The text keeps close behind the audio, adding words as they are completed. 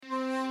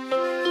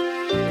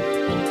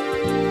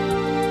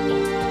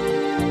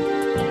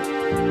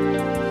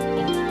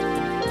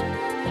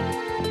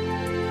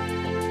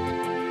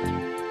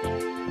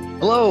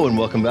Hello and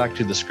welcome back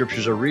to The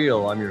Scriptures Are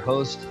Real. I'm your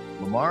host,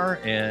 Lamar,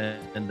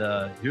 and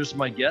here's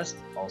my guest,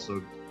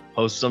 also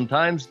host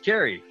sometimes,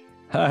 Carey.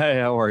 Hi,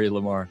 how are you,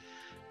 Lamar?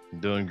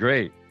 Doing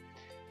great.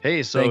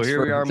 Hey, so we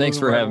are. Thanks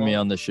for having me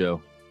on the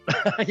show.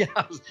 Yeah,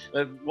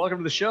 welcome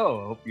to the show.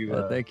 I hope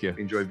you, thank you.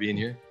 Enjoy being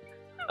here.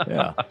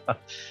 Yeah.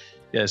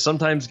 Yeah,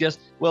 sometimes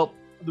guests. Well,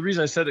 the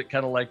reason I said it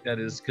kind of like that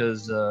is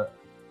because the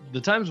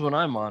times when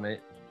I'm on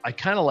it, I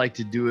kind of like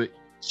to do it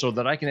so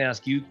that I can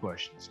ask you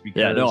questions. Because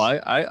yeah, no,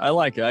 I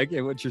like it. I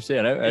get what you're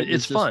saying.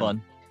 It's just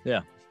fun. Yeah.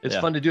 It's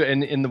fun to do it.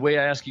 And the way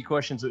I ask you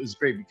questions is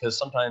great because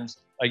sometimes,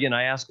 again,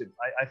 I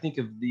think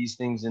of these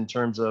things in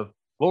terms of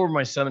what were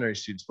my seminary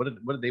students? What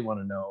did they want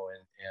to know?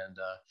 And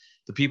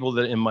the people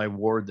that in my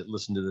ward that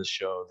listen to this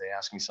show, they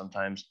ask me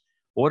sometimes,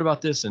 well, what about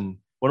this? And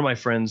one of my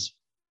friends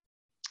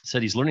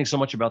said he's learning so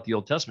much about the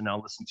Old Testament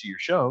now listening to your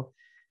show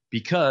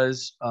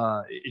because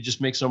it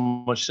just makes so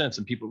much sense.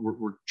 And people,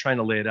 we're trying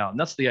to lay it out. And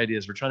that's the idea,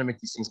 is we're trying to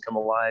make these things come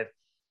alive.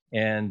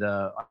 And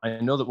I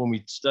know that when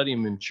we study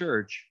them in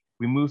church,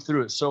 we move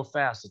through it so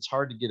fast, it's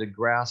hard to get a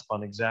grasp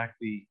on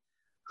exactly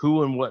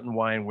who and what and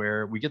why and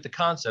where. We get the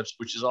concepts,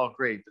 which is all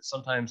great, but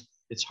sometimes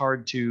it's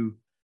hard to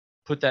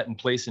put that in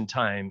place in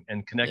time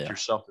and connect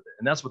yourself with it.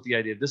 And that's what the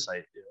idea of this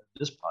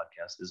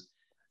podcast is,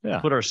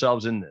 put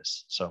ourselves in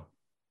this. So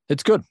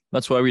it's good.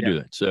 That's why we do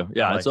it. So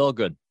it's all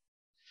good.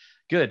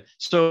 Good.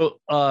 So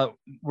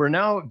we're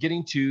now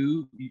getting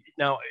to,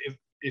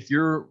 if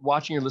you're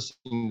watching or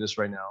listening to this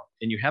right now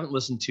and you haven't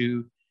listened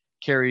to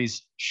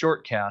Carey's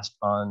short cast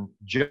on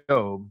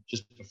Job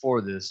just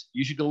before this,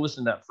 you should go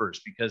listen to that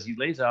first because he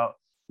lays out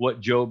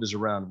what Job is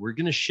around. We're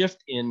going to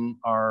shift in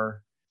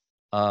our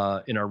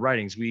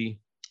writings.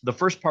 The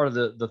first part of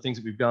the things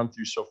that we've gone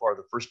through so far,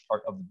 the first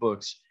part of the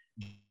books,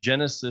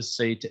 Genesis,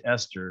 say to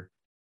Esther,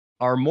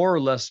 are more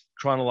or less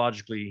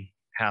chronologically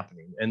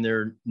happening, and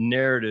they're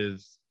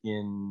narrative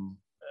in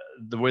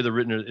the way they're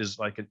written is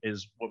what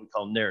we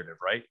call narrative,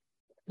 right?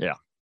 Yeah.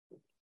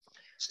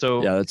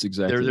 So that's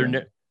exactly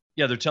right.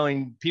 They're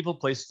telling people,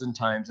 places, and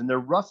times, and they're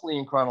roughly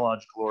in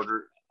chronological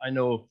order. I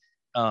know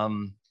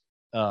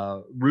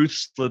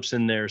Ruth slips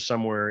in there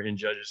somewhere in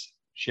Judges.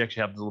 She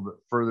actually happens a little bit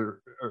further,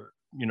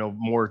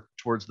 more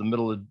towards the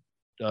middle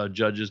of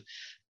Judges.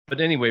 But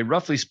anyway,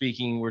 roughly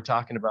speaking, we're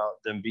talking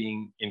about them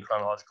being in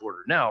chronological order.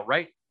 Now,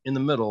 right in the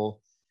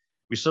middle,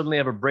 we suddenly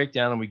have a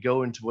breakdown and we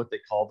go into what they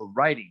call the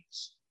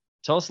writings.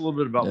 Tell us a little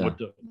bit about what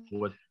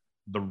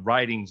the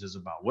writings is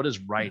about. What is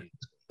writings?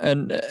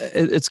 And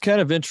it's kind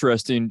of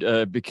interesting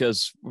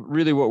because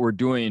really what we're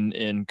doing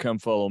in Come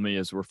Follow Me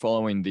is we're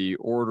following the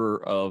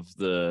order of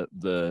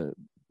the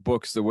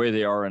books the way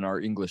they are in our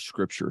English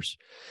scriptures.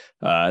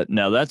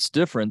 Now that's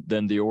different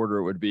than the order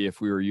it would be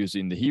if we were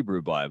using the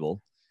Hebrew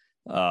Bible.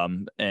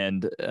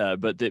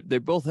 But they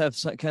both have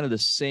kind of the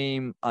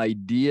same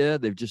idea.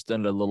 They've just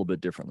done it a little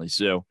bit differently.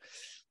 So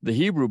the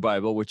Hebrew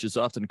Bible, which is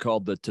often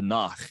called the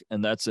Tanakh,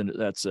 and that's an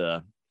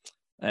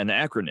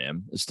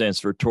acronym. It stands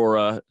for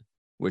Torah,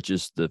 which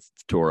is the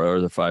Torah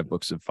or the 5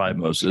 books of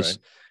Moses, right.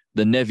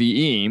 The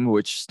Nevi'im,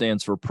 which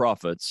stands for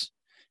prophets,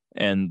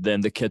 and then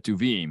the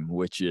Ketuvim,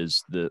 which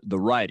is the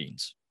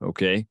writings.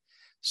 Okay.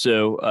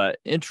 So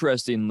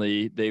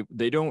interestingly,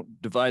 they don't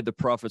divide the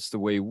prophets the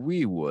way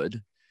we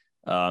would.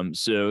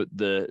 So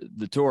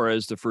the Torah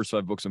is the first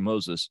 5 books of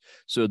Moses.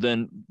 So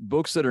then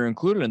books that are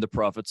included in the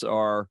prophets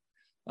are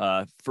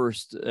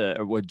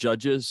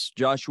Judges,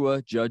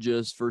 Joshua,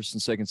 Judges, 1st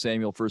and 2nd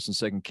Samuel, 1st and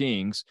 2nd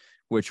Kings,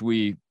 which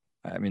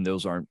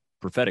those aren't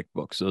prophetic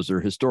books. Those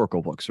are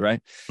historical books, right?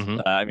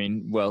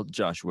 Mm-hmm.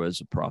 Joshua is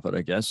a prophet,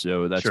 I guess.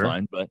 So that's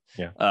fine. But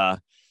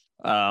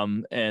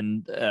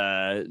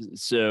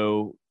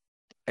so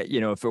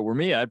if it were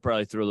me, I'd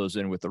probably throw those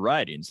in with the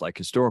writings, like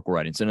historical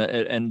writings.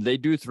 And they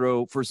do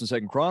throw 1st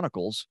and 2nd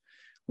Chronicles,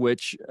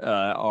 which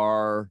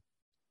are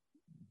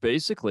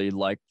basically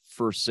like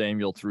 1st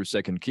Samuel through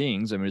 2nd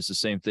Kings. It's the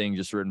same thing,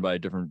 just written by a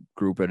different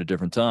group at a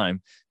different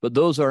time. But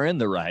those are in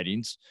the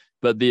writings.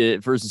 But the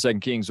 1st and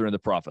 2nd Kings are in the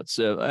prophets.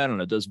 So I don't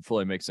know. It doesn't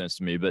fully make sense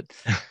to me. But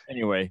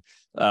anyway,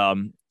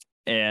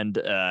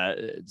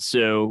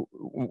 so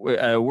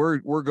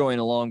we're going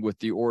along with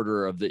the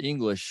order of the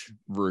English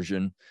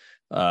version.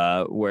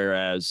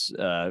 Whereas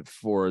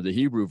for the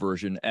Hebrew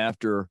version,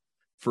 after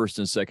 1st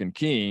and 2nd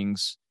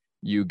Kings,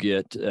 you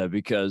get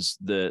because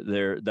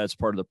that's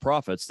part of the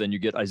prophets. Then you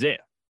get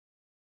Isaiah,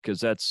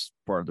 because that's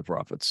part of the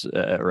prophets,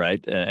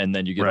 right? And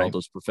then you get all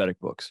those prophetic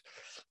books.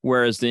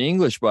 Whereas the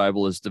English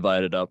Bible is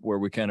divided up, where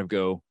we kind of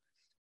go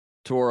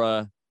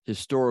Torah,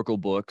 historical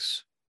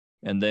books,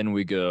 and then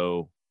we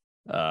go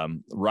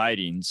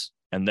writings,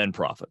 and then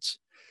prophets.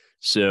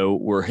 So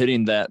we're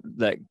hitting that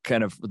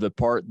kind of the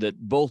part that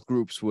both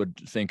groups would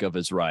think of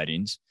as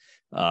writings.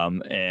 So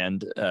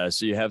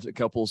you have a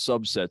couple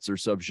subsets or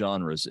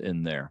subgenres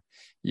in there.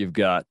 You've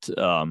got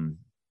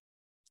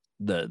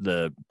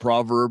the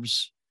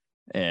Proverbs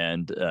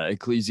and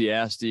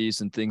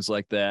Ecclesiastes and things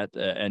like that.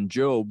 And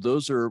Job,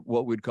 those are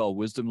what we'd call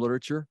wisdom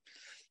literature.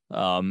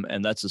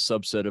 And that's a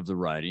subset of the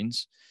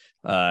writings.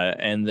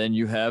 And then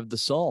you have the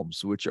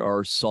Psalms, which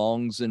are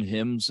songs and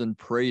hymns and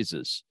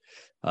praises.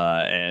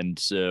 And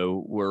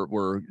so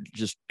we're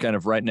just kind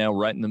of right now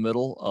right in the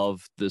middle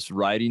of this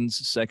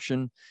writings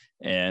section,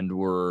 and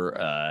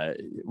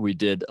we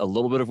did a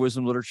little bit of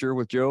wisdom literature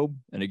with Job,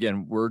 and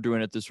again we're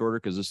doing it this order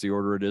because it's the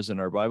order it is in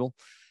our Bible.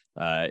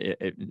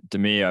 To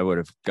me, I would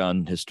have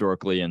gone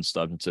historically and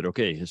stopped and said,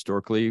 okay,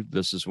 historically,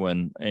 this is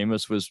when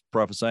Amos was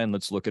prophesying.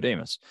 Let's look at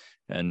Amos,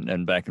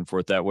 and back and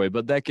forth that way.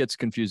 But that gets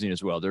confusing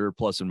as well. There are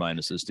plus and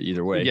minuses to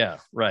either way. Yeah,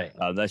 right.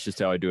 That's just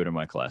how I do it in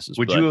my classes.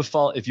 Would you have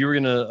if you were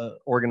going to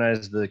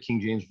organize the King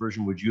James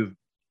version? Would you have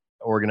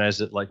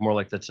organized it like more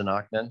like the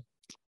Tanakh then?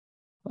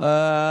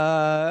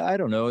 I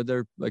don't know.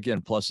 There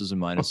again, pluses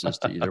and minuses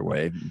to either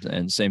way.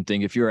 And same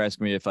thing. If you're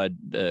asking me if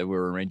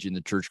we're arranging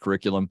the church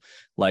curriculum,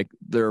 like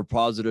there are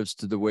positives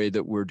to the way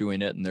that we're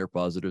doing it, and there are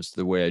positives to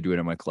the way I do it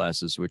in my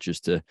classes, which is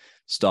to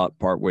stop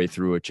partway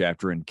through a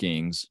chapter in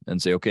Kings and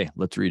say, okay,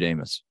 let's read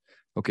Amos.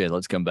 Okay,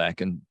 let's come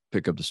back and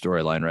pick up the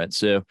storyline, right?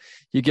 So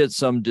you get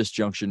some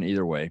disjunction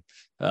either way.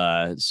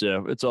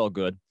 So it's all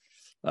good.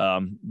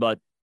 But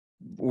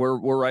we're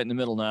right in the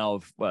middle now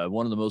of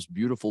one of the most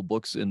beautiful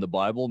books in the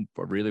Bible,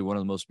 but really one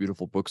of the most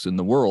beautiful books in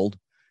the world.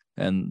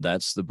 And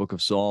that's the book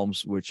of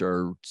Psalms, which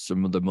are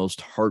some of the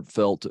most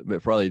heartfelt,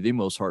 probably the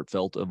most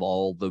heartfelt of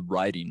all the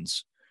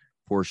writings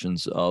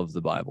portions of the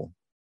Bible.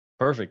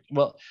 Perfect.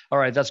 Well, all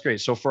right. That's great.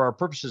 So for our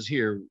purposes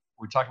here,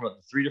 we're talking about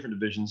the three different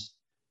divisions.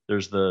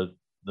 There's the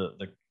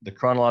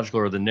chronological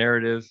or the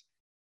narrative,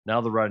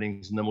 now the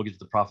writings, and then we'll get to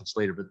the prophets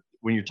later. But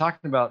when you're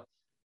talking about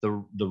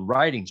the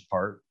writings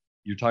part,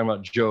 you're talking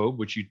about Job,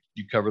 which you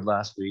covered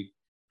last week,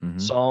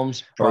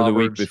 Psalms, Proverbs, or the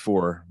week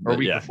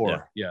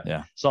before,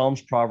 yeah.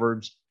 Psalms,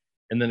 Proverbs,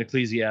 and then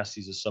Ecclesiastes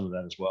is some of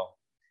that as well.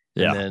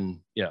 And then,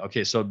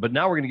 okay. So, but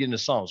now we're going to get into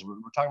Psalms. We're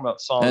talking about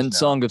Psalms and now.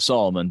 Song of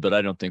Solomon, but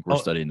I don't think we're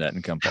studying that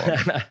in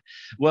Kampala.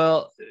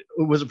 Well,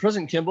 was it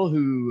President Kimball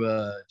who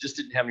just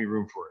didn't have any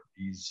room for it?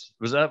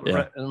 Was that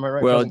right? Am I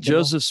right? Well,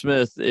 Joseph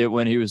Smith,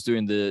 when he was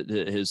doing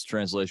his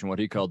translation, what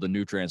he called the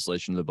New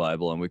Translation of the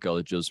Bible, and we call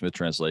it Joseph Smith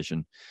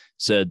translation,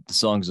 said the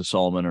Songs of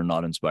Solomon are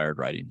not inspired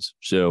writings.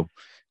 So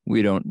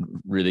we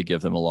don't really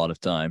give them a lot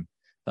of time.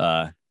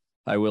 I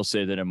will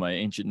say that in my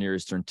Ancient Near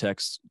Eastern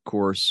Text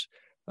course,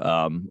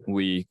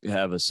 we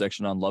have a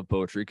section on love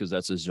poetry because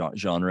that's a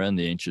genre in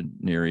the ancient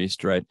Near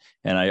East, right?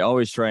 And I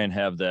always try and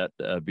have that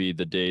be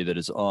the day that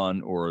is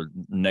on or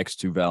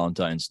next to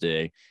Valentine's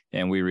Day,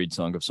 and we read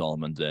Song of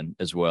Solomon then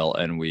as well,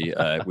 and we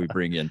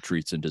bring in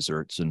treats and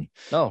desserts and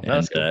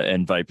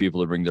invite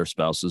people to bring their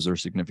spouses or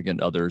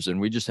significant others, and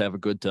we just have a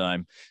good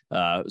time.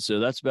 So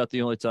that's about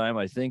the only time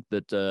I think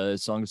that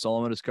Song of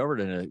Solomon is covered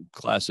in a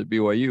class at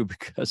BYU,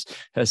 because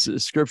as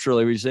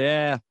scripturally we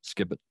say,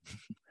 skip it.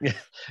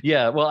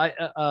 Yeah. Well,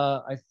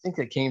 I think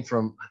it came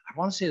from, I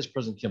want to say it's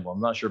President Kimball. I'm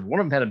not sure, but one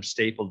of them had them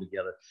stapled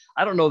together.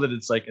 I don't know that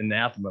it's like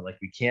anathema, like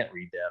we can't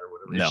read that or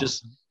whatever. No. It's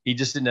just, he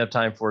just didn't have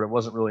time for it. It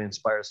wasn't really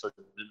inspired, so it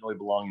didn't really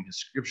belong in his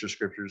scriptures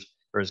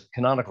or his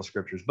canonical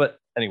scriptures. But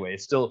anyway,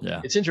 it's still,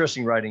 it's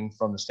interesting writing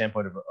from the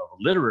standpoint of a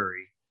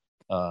literary.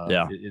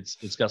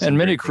 It's got some, and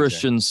many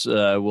Christians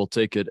will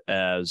take it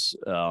as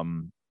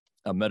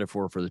a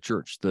metaphor for the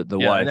church, the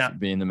wife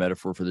being the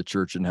metaphor for the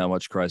church and how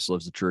much Christ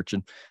loves the church.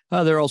 And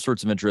there are all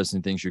sorts of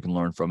interesting things you can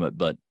learn from it,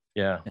 but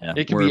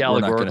it can be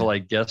allegorical, I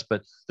guess,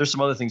 but there's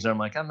some other things that I'm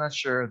like, I'm not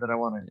sure that I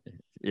want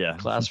to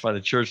classify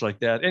the church like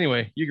that.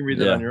 Anyway, you can read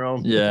that on your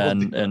own.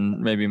 And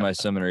maybe my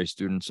seminary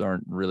students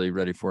aren't really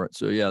ready for it.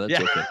 So that's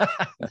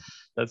okay.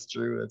 That's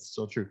true. That's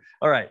so true.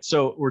 All right.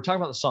 So we're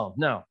talking about the Psalms.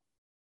 Now,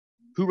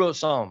 who wrote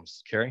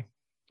Psalms, Kerry?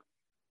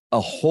 A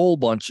whole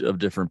bunch of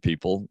different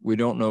people. We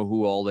don't know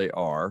who all they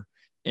are.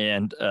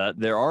 And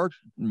there are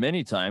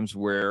many times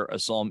where a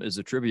psalm is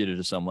attributed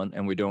to someone,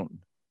 and we don't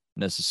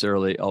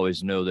necessarily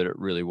always know that it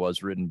really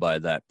was written by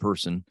that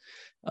person.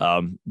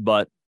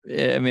 But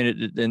I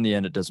mean, in the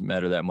end, it doesn't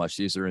matter that much.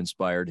 These are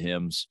inspired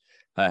hymns.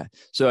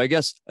 So I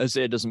guess I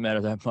say it doesn't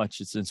matter that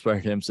much. It's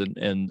inspired hymns,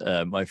 and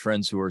my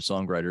friends who are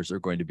songwriters are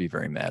going to be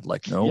very mad.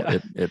 Like, no,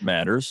 it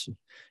matters.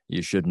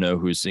 You should know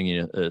who's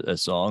singing a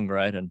song,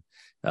 right? And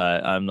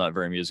I'm not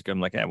very musical. I'm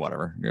like,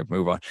 whatever,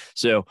 move on.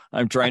 So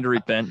I'm trying to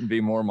repent and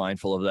be more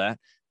mindful of that.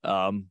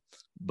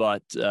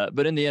 But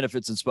in the end, if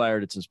it's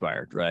inspired, it's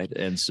inspired, right?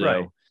 And so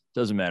it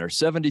doesn't matter.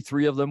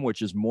 73 of them,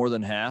 which is more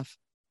than half,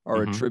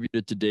 are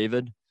attributed to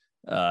David.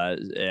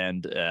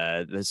 And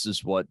this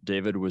is what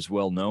David was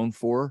well known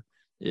for.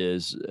 He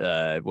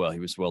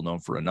was well known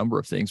for a number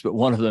of things, but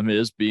one of them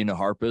is being a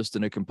harpist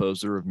and a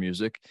composer of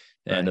music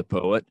and a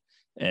poet.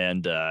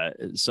 And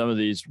some of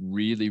these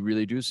really,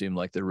 really do seem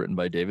like they're written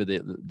by David.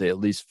 They at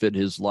least fit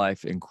his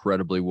life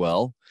incredibly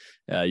well.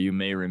 You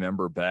may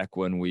remember back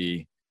when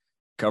we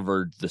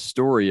covered the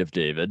story of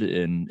David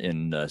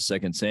in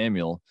 2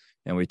 Samuel,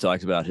 and we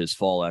talked about his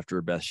fall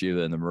after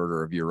Bathsheba and the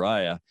murder of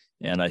Uriah.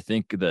 And I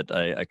think that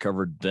I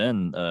covered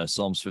then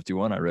Psalms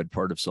 51. I read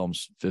part of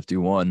Psalms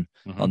 51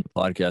 on the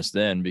podcast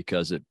then,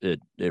 because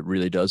it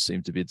really does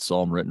seem to be the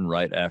psalm written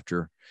right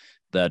after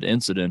that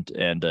incident,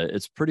 and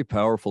it's pretty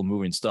powerful,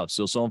 moving stuff.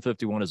 So Psalm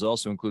 51 is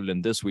also included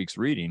in this week's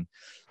reading.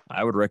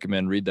 I would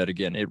recommend read that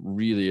again. It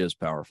really is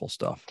powerful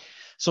stuff.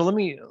 So let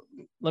me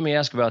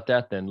ask about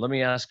that then. Let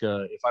me ask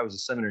if I was a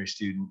seminary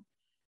student,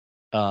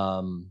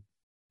 and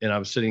I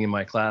was sitting in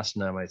my class,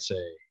 and I might say,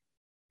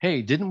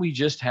 "Hey, didn't we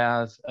just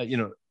have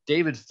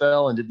David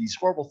fell and did these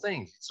horrible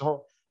things?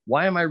 So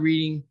why am I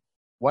reading?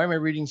 Why am I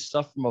reading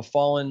stuff from a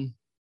fallen?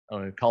 I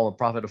don't know, call a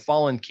prophet a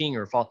fallen king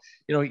or fall?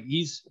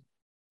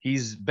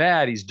 He's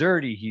bad. He's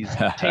dirty. He's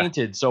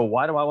tainted. So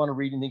why do I want to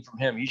read anything from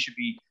him? He should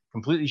be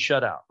completely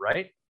shut out,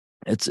 right?"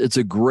 It's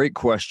a great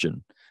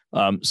question.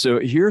 So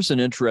here's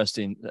an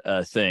interesting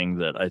thing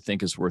that I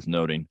think is worth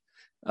noting.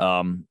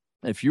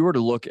 If you were to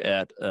look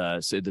at,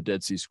 say, the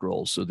Dead Sea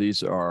Scrolls, so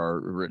these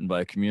are written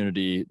by a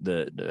community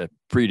that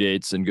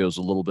predates and goes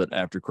a little bit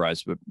after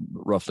Christ, but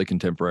roughly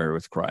contemporary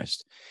with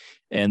Christ.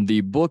 And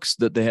the books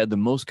that they had the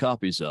most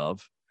copies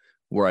of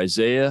were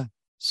Isaiah,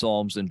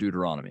 Psalms, and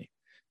Deuteronomy.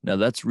 Now,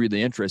 that's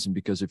really interesting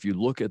because if you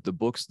look at the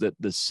books that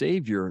the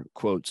Savior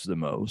quotes the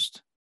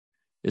most,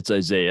 it's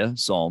Isaiah,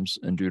 Psalms,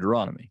 and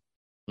Deuteronomy.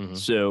 Mm-hmm.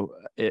 So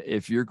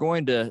if you're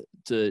going to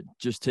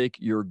just take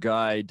your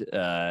guide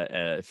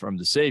from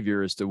the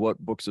Savior as to what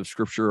books of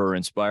Scripture are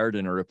inspired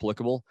and are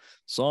applicable,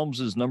 Psalms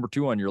is number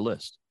 2 on your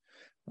list,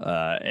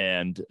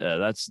 and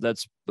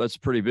that's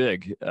pretty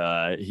big.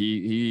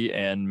 He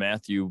and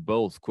Matthew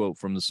both quote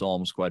from the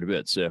Psalms quite a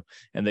bit. So,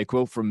 and they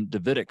quote from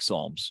Davidic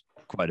Psalms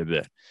quite a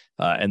bit,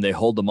 and they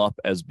hold them up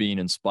as being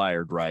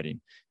inspired writing.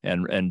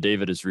 And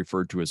David is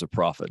referred to as a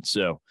prophet.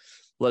 So,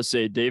 let's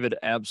say David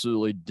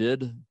absolutely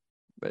did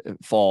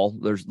fall.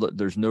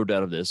 There's no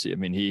doubt of this. I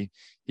mean,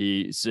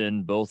 he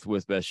sinned both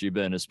with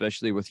Bathsheba and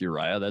especially with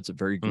Uriah. That's a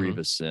very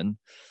grievous sin.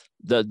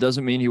 That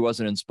doesn't mean he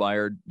wasn't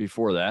inspired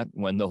before that.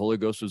 When the Holy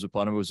Ghost was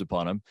upon him, it was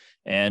upon him.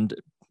 And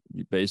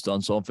based on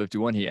Psalm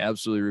 51, he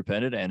absolutely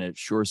repented. And it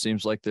sure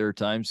seems like there are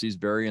times he's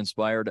very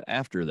inspired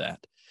after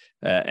that.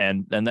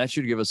 And that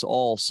should give us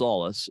all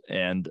solace.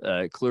 And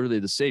clearly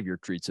the Savior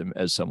treats him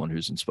as someone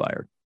who's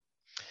inspired.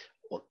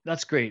 Well,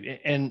 that's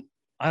great. And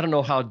I don't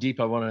know how deep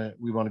we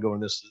want to go in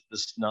this.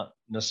 This is not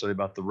necessarily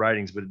about the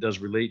writings, but it does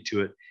relate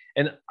to it.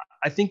 And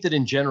I think that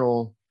in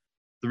general,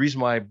 the reason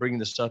why I bring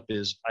this up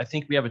is I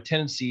think we have a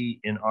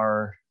tendency in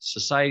our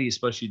society,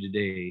 especially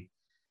today,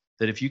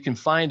 that if you can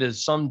find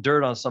some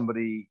dirt on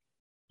somebody,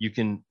 you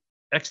can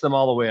X them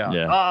all the way out.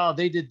 Yeah. Oh,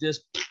 they did this.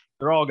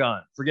 They're all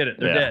gone. Forget it.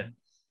 They're dead.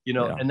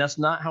 Yeah. And that's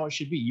not how it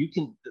should be. You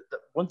can, the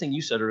one thing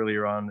you said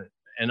earlier on,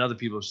 and other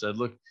people have said,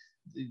 look,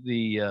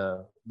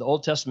 the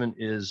Old Testament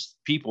is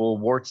people,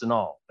 warts and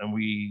all,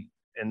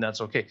 and that's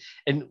okay.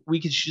 And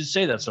should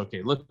say that's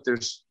okay. Look,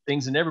 there's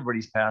things in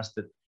everybody's past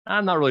that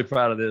I'm not really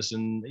proud of this,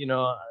 and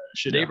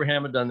should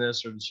Abraham have done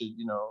this, or should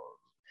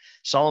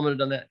Solomon have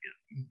done that?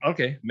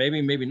 Okay,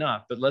 maybe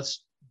not, but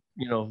let's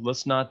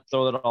not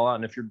throw that all out.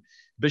 And if your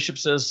bishop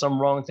says some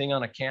wrong thing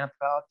on a camp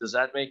out, does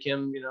that make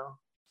him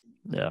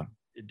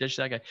ditch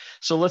that guy?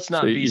 So let's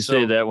not be. You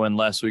say that when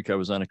last week I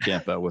was on a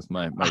camp out with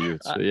my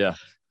youth. So yeah.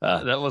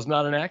 That was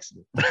not an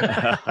accident.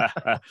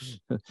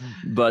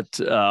 But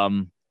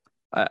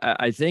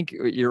I think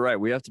you're right.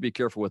 We have to be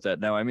careful with that.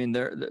 Now, I mean,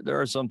 there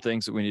are some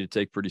things that we need to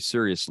take pretty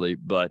seriously,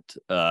 but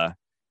at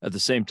the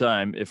same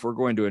time, if we're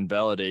going to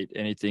invalidate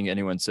anything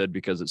anyone said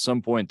because at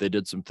some point they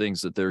did some things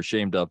that they're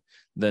ashamed of,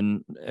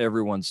 then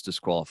everyone's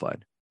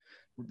disqualified.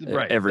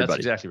 Right. Everybody. That's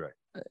exactly right.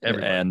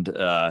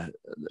 Everybody.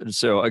 And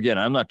so again,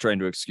 I'm not trying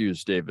to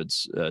excuse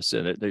David's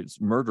sin.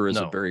 Murder is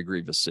a very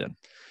grievous sin.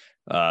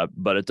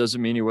 But it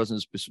doesn't mean he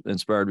wasn't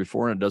inspired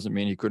before, and it doesn't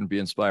mean he couldn't be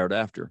inspired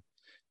after.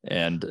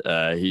 And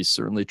he's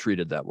certainly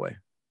treated that way.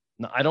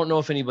 Now, I don't know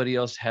if anybody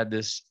else had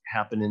this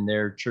happen in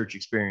their church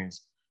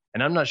experience,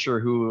 and I'm not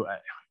sure who.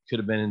 Could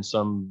have been in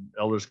some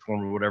elders'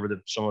 quorum or whatever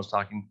that someone was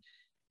talking,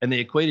 and they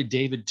equated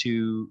David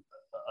to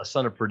a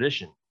son of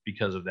perdition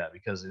because of that,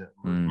 because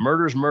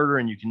murder is murder,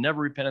 and you can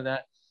never repent of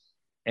that.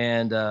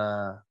 And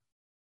no,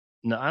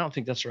 I don't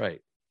think that's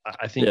right.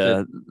 I think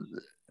that.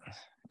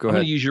 Go I'm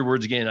ahead. going to use your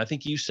words again. I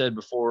think you said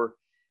before,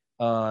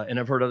 and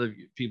I've heard other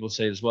people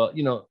say as well,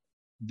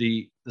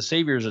 the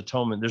Savior's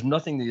atonement, there's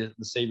nothing the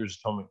Savior's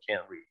atonement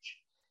can't reach.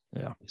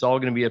 Yeah. It's all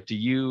going to be up to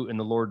you and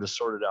the Lord to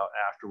sort it out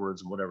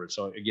afterwards and whatever.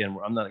 So again,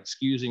 I'm not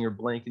excusing or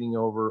blanketing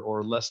over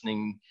or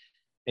lessening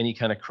any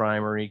kind of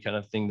crime or any kind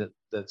of thing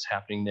that's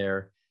happening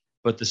there.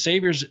 But the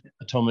Savior's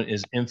atonement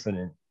is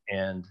infinite,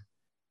 and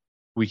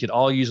we could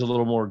all use a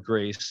little more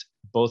grace,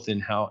 both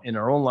in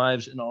our own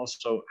lives and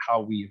also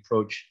how we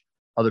approach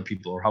other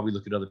people or how we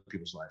look at other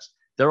people's lives.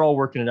 They're all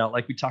working it out.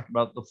 Like we talked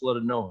about the flood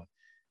of Noah.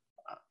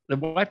 They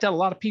wiped out a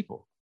lot of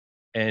people.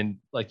 And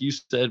like you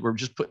said,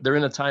 they're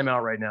in a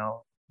timeout right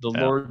now. The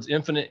Lord's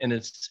infinite and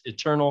it's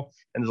eternal.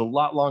 And there's a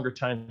lot longer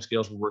time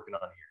scales we're working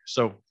on here.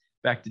 So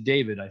back to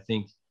David, I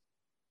think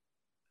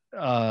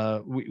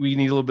we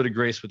need a little bit of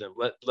grace with him.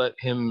 Let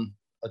him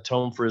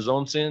atone for his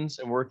own sins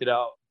and work it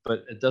out.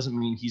 But it doesn't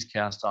mean he's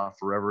cast off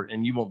forever,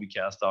 and you won't be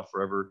cast off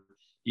forever,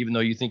 even though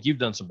you think you've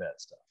done some bad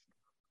stuff.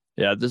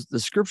 Yeah, the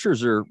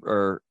scriptures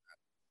are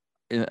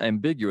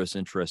ambiguous,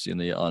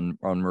 interestingly, on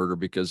murder,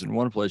 because in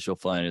one place you'll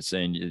find it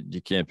saying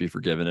you can't be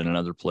forgiven. In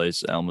another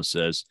place, Alma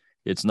says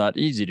it's not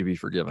easy to be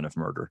forgiven of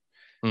murder,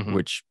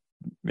 which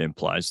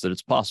implies that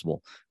it's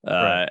possible.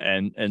 Right.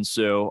 And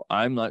so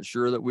I'm not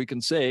sure that we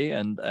can say,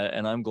 and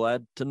I'm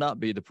glad to not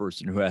be the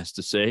person who has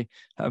to say.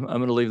 I'm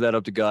going to leave that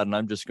up to God, and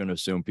I'm just going to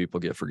assume people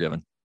get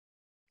forgiven.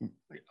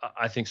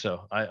 I think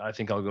so. I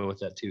think I'll go with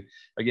that too.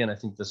 Again, I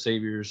think the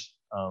Savior's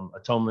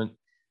atonement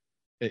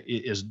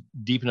is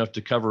deep enough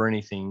to cover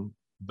anything,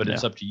 but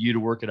it's up to you to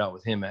work it out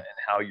with Him and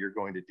how you're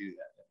going to do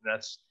that. And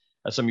that's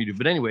something you do.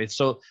 But anyway,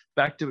 so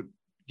back to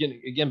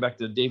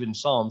David and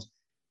Psalms.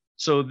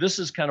 So this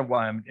is kind of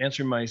why I'm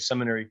answering my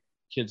seminary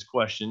kids'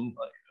 question.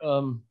 Like,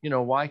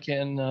 why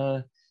can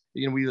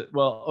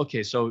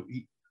so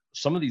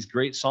some of these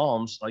great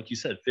Psalms, like you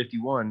said,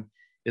 51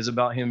 is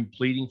about him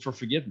pleading for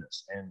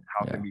forgiveness and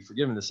how can be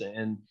forgiven this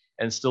and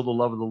still the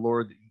love of the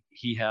Lord that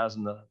he has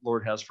and the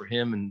Lord has for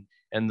him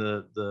and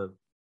the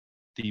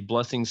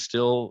blessings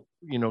still,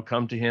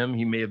 come to him.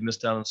 He may have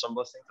missed out on some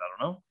blessings.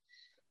 I don't know,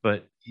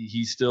 but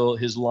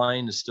his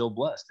line is still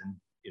blessed, and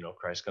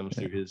Christ comes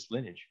through his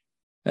lineage.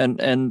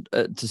 And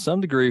to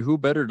some degree, who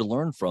better to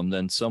learn from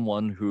than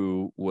someone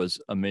who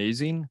was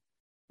amazing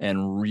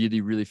and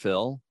really, really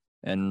fell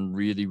and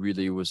really,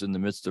 really was in the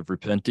midst of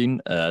repenting.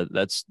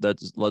 Let's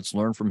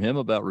learn from him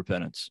about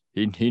repentance.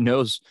 He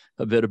knows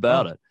a bit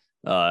about it.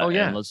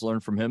 And let's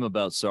learn from him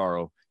about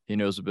sorrow. He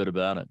knows a bit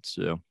about it.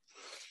 So,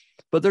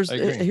 but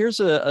here's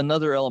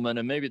another element,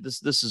 and maybe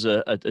this is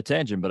a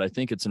tangent, but I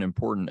think it's an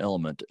important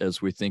element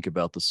as we think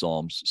about the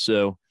Psalms.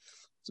 So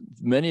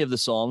many of the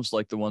Psalms,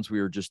 like the ones we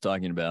were just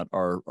talking about,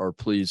 are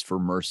pleas for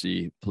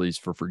mercy, pleas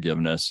for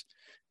forgiveness.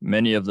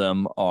 Many of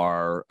them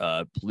are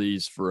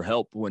pleas for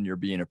help when you're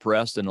being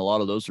oppressed, and a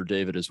lot of those are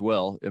David as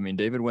well. I mean,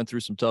 David went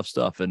through some tough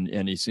stuff,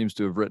 and he seems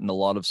to have written a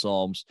lot of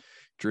Psalms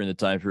during the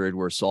time period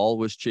where Saul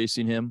was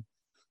chasing him,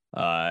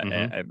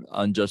 and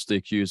unjustly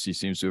accused. He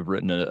seems to have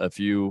written a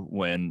few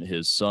when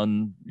his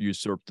son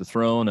usurped the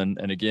throne,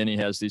 and again, he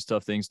has these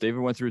tough things. David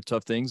went through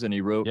tough things, and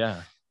he wrote.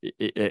 Yeah.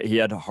 He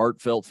had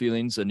heartfelt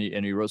feelings, and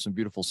he wrote some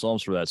beautiful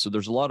Psalms for that. So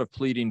there's a lot of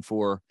pleading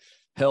for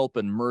help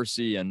and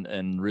mercy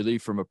and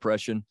relief from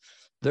oppression.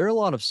 There are a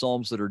lot of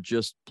Psalms that are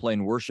just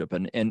plain worship,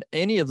 and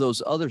any of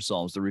those other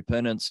Psalms, the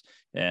repentance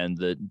and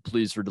the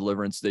pleas for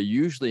deliverance, they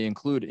usually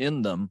include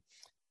in them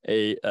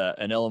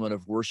an element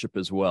of worship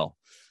as well.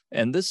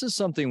 And this is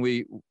something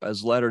we,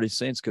 as Latter-day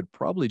Saints, could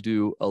probably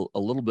do a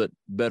little bit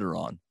better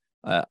on.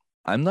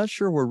 I'm not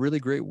sure we're really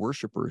great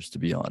worshipers, to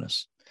be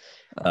honest.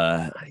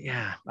 I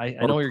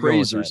know you're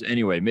praisers going with that.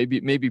 Anyway,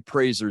 maybe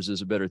praisers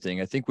is a better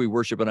thing. I think we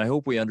worship, and I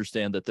hope we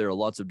understand that there are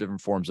lots of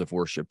different forms of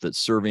worship, that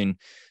serving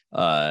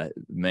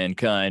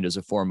mankind is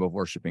a form of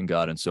worshiping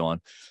God and so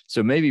on.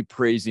 So maybe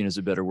praising is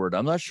a better word.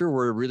 I'm not sure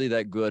we're really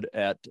that good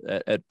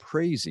at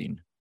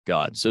praising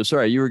God. So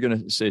sorry, you were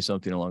going to say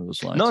something along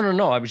those lines.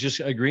 No. I was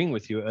just agreeing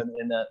with you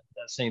in that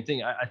same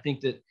thing. I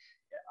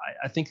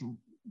think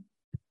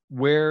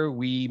where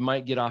we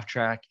might get off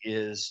track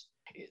is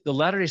the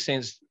Latter-day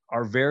Saints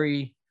are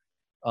very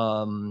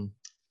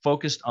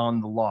focused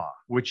on the law,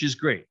 which is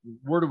great.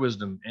 Word of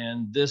wisdom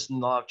and this and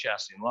law of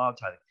chastity and law of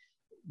tithing.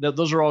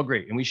 Those are all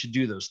great, and we should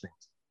do those things.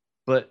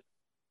 But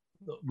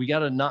we got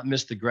to not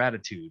miss the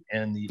gratitude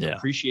and the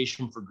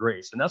appreciation for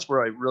grace. And that's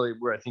where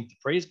I think the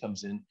praise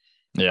comes in.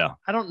 Yeah.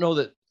 I don't know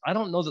that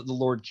the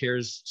Lord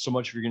cares so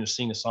much if you're going to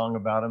sing a song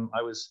about him.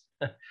 I was,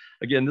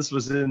 again, this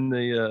was in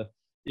the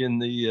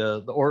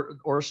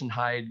Orson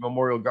Hyde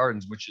Memorial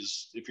Gardens, which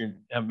is, if you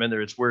haven't been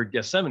there, it's where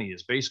Gethsemane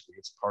is. Basically,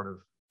 it's part of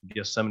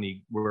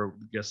Gethsemane, where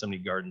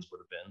Gethsemane Gardens would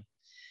have been.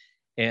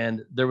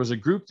 And there was a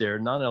group there,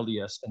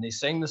 non-LDS, and they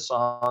sang the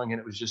song, and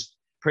it was just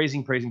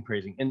praising.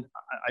 And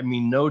I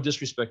mean, no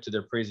disrespect to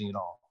their praising at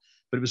all,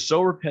 but it was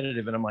so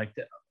repetitive. And I'm like,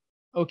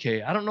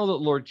 okay, I don't know that the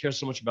Lord cares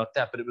so much about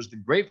that, but it was the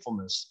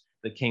gratefulness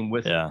that came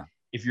with it.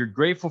 If you're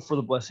grateful for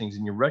the blessings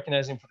and you're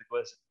recognizing for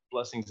the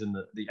blessings and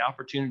the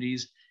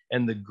opportunities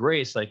and the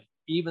grace, like,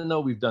 even though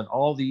we've done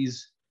all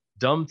these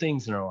dumb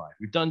things in our life,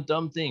 we've done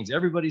dumb things,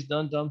 everybody's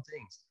done dumb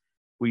things,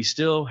 we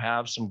still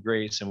have some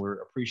grace, and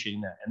we're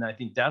appreciating that. And I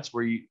think that's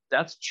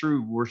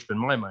true worship in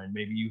my mind.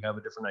 Maybe you have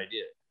a different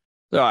idea.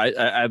 No, I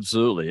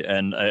absolutely.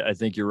 And I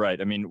think you're right.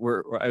 I mean,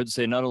 I would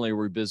say not only are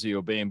we busy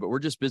obeying, but we're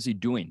just busy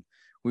doing.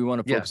 We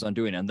want to focus on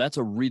doing. And that's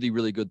a really,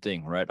 really good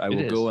thing, right? I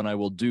will go and I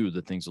will do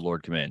the things the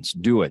Lord commands.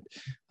 Do it.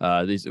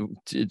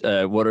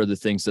 What are the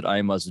things that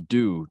I must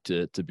do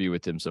to be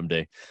with him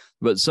someday?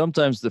 But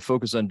sometimes the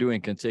focus on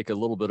doing can take a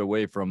little bit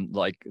away from,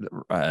 like,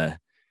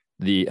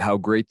 the how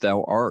great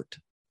thou art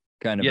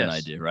kind of an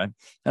idea, right?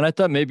 And I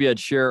thought maybe I'd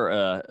share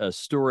a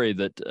story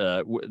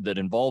that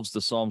involves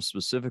the Psalm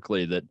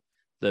specifically that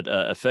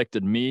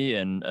affected me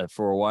and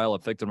for a while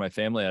affected my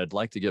family. I'd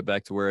like to get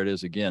back to where it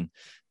is again.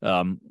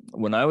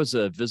 When I was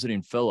a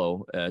visiting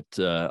fellow at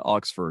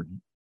Oxford,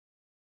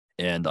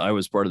 and I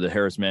was part of the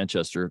Harris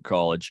Manchester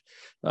College,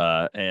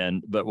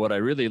 but what I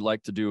really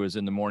liked to do is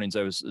in the mornings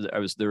there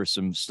was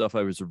some stuff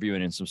I was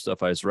reviewing and some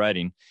stuff I was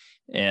writing,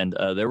 and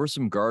there were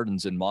some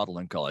gardens in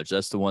Magdalen College.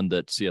 That's the one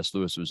that C.S.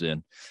 Lewis was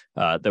in,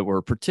 that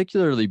were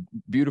particularly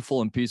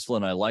beautiful and peaceful,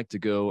 and I liked to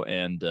go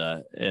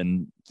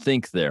and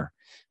think there.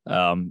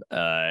 And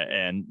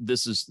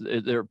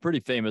they're pretty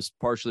famous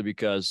partially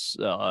because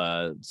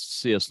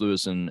C.S.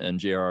 Lewis and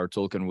J.R.R.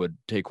 Tolkien would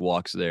take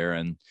walks there,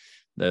 and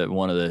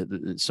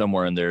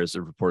somewhere in there is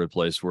a reported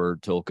place where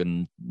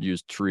Tolkien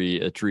used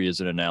a tree as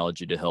an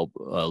analogy to help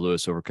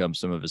Lewis overcome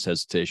some of his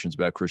hesitations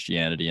about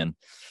Christianity and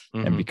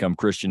become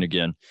Christian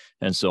again,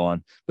 and so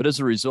on. But as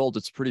a result,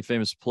 it's a pretty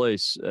famous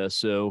place.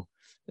 So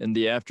in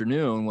the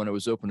afternoon, when it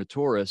was open to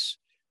tourists,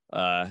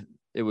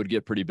 it would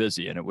get pretty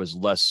busy, and it was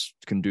less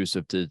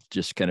conducive to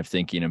just kind of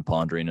thinking and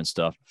pondering and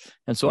stuff.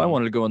 And so I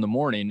wanted to go in the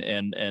morning,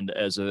 and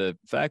as a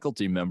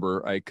faculty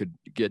member, I could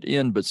get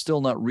in, but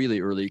still not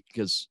really early,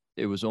 because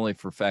it was only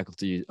for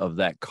faculty of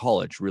that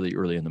college really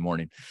early in the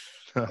morning.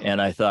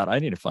 And I thought, I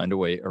need to find a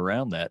way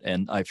around that.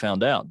 And I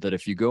found out that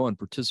if you go and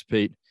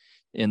participate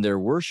in their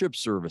worship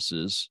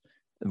services,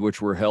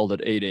 which were held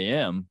at 8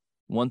 a.m.,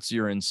 once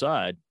you're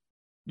inside,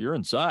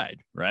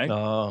 right?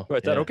 Oh, so I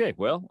thought, okay,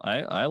 well,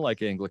 I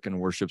like Anglican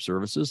worship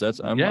services.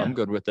 I'm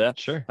good with that.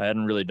 Sure. I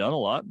hadn't really done a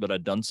lot, but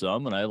I'd done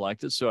some, and I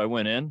liked it. So I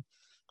went in,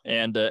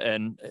 and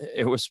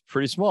it was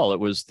pretty small. It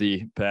was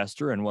the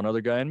pastor and one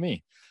other guy and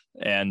me.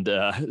 And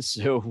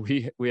so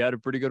we had a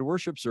pretty good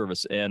worship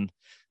service, and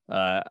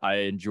I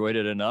enjoyed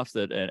it enough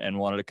that and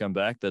wanted to come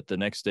back, that the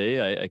next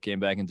day I came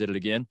back and did it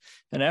again.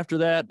 And after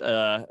that,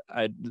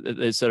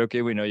 they said,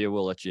 okay, we know you,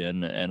 we'll let you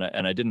in.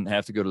 And I didn't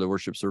have to go to the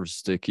worship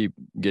service to keep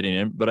getting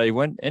in, but I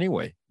went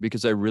anyway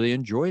because I really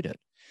enjoyed it.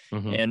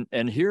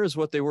 And here's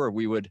what they were.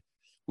 We'd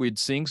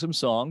sing some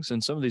songs,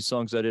 and some of these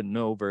songs I didn't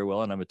know very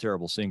well, and I'm a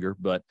terrible singer,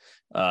 but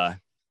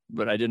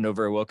I didn't know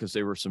very well because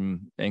they were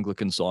some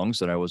Anglican songs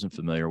that I wasn't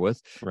familiar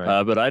with.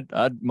 Right. But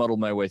I'd muddle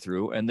my way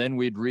through, and then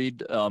we'd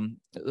read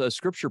a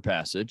scripture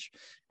passage,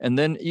 and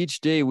then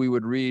each day we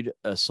would read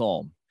a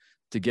psalm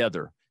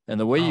together. And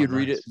the way you'd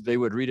read it, they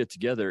would read it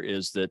together,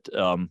 is that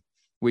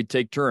we'd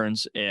take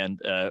turns,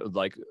 and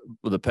like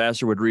the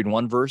pastor would read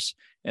one verse,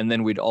 and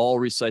then we'd all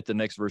recite the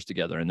next verse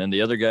together. And then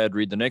the other guy would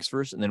read the next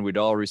verse, and then we'd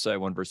all recite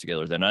one verse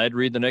together. Then I'd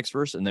read the next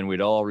verse, and then we'd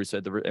all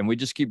recite the verse. And we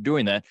just keep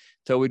doing that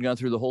till we'd gone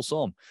through the whole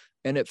psalm.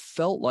 And it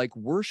felt like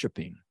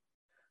worshiping.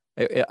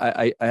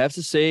 I have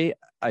to say,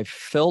 I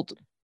felt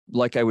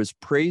like I was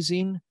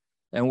praising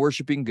and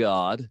worshiping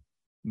God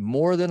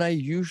more than I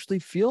usually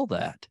feel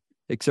that,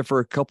 except for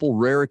a couple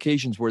rare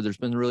occasions where there's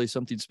been really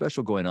something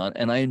special going on.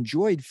 And I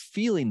enjoyed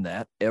feeling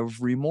that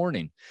every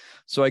morning.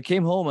 So I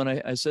came home and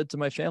I said to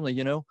my family,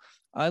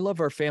 I love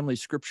our family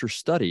scripture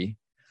study,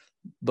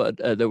 but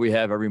that we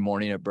have every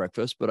morning at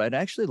breakfast, but I'd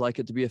actually like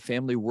it to be a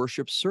family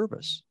worship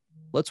service.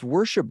 Let's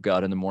worship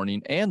God in the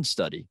morning and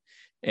study.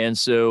 And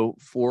so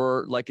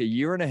for like a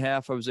year and a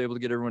half, I was able to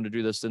get everyone to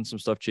do this. Then some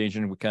stuff changed,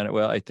 and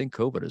I think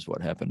COVID is what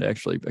happened,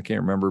 actually. I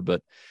can't remember,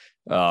 but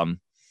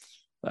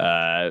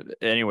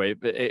anyway,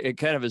 it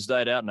kind of has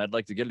died out, and I'd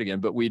like to get it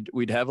again. But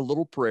we'd have a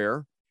little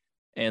prayer,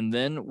 and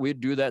then we'd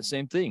do that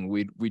same thing.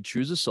 We'd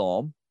choose a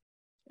psalm,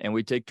 and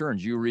we'd take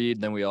turns. You read,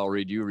 then we all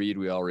read. You read,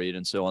 we all read,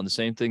 and so on. The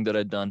same thing that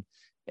I'd done.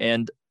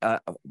 And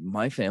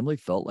my family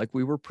felt like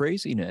we were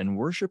praising and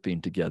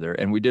worshiping together,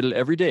 and we did it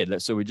every day.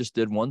 So we just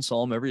did one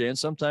psalm every day, and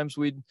sometimes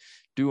we'd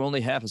do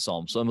only half a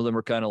psalm. Some of them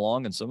are kind of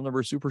long, and some of them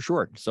are super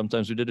short.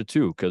 Sometimes we did it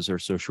two because they're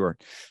so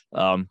short.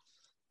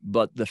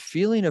 But the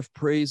feeling of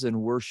praise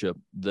and worship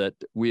that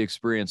we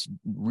experienced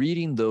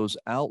reading those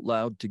out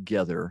loud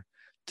together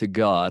to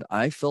God,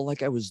 I felt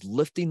like I was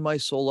lifting my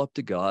soul up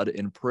to God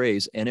in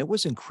praise, and it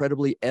was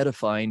incredibly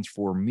edifying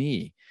for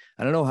me.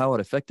 I don't know how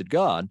it affected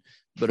God,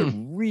 but it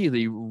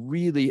really,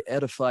 really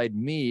edified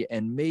me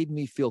and made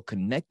me feel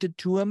connected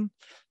to him.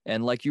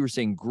 And like you were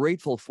saying,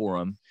 grateful for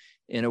him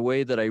in a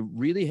way that I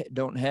really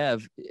don't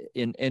have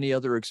in any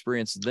other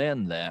experience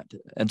than that.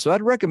 And so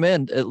I'd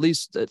recommend at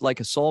least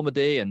like a psalm a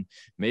day, and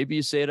maybe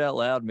you say it out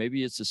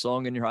loud.Maybe it's a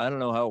song in your heart. I don't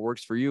know how it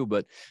works for you,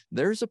 but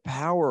there's a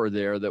power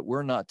there that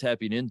we're not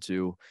tapping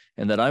into,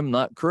 and that I'm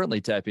not currently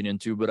tapping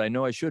into, but I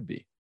know I should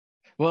be.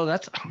 Well,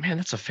 that's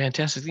a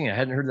fantastic thing. I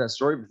hadn't heard that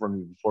story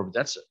before,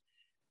 but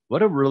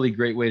what a really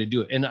great way to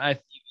do it. And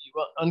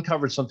you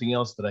uncovered something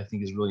else that I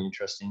think is really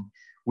interesting,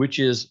 which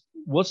is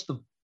what's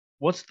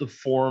the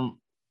form,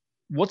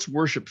 what's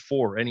worship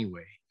for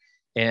anyway?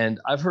 And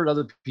I've heard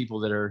other people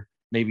that are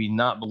maybe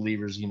not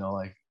believers,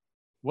 like,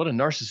 what a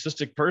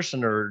narcissistic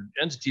person or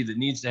entity that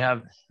needs to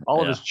have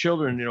all of his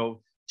children,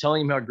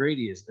 telling him how great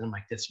he is. And I'm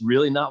like, that's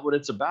really not what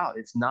it's about.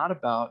 It's not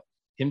about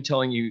him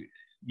telling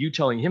you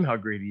telling him how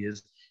great he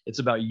is. It's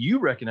about you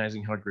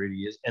recognizing how great he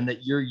is and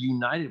that you're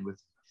united with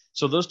him.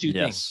 So those two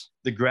things,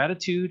 the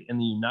gratitude and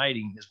the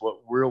uniting, is what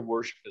real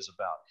worship is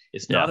about.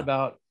 It's not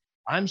about,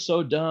 I'm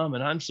so dumb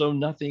and I'm so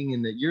nothing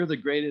and that you're the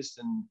greatest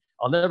and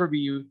I'll never be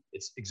you.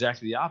 It's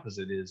exactly the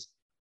opposite. Is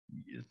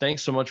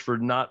thanks so much for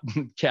not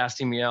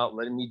casting me out,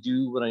 letting me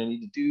do what I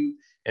need to do,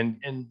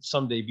 and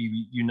someday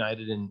be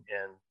united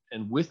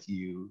and with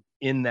you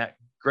in that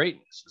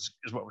greatness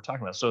is what we're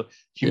talking about. So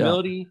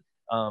humility,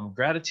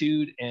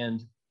 gratitude,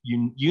 and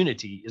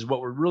unity is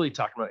what we're really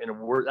talking about in a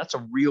word. That's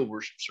a real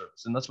worship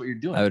service, and that's what you're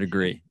doing. I would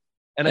agree.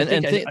 And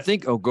I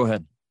think oh, go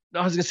ahead.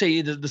 I was going to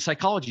say the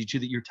psychology too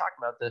that you're talking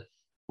about,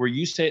 where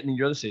you say it and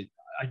the other say it.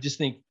 I just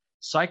think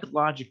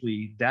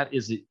psychologically, that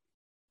is it.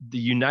 The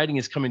uniting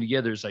is coming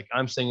together. It's like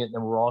I'm saying it, and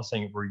then we're all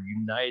saying it. We're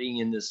uniting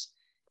in this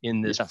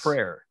Yes.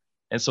 prayer,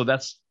 and so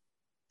that's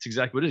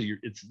exactly what it is.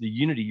 It's the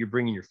unity. You're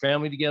bringing your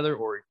family together,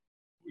 or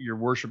your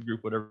worship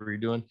group, whatever you're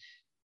doing,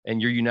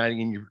 and you're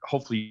uniting, and you're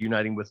hopefully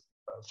uniting with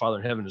Father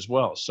in heaven as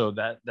well. So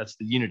that's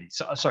the unity.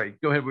 So sorry,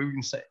 go ahead. What were you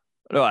going to say?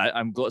 No,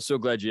 I'm so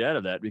glad you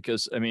added that,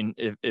 because I mean,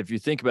 if you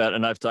think about it,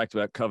 and I've talked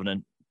about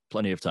covenant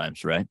plenty of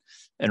times, right?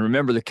 And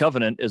remember, the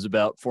covenant is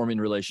about forming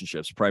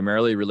relationships,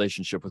 primarily a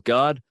relationship with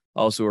God,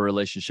 also a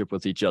relationship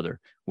with each other.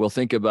 We'll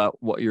think about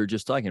what you're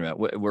just talking about.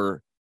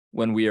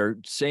 When we are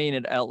saying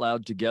it out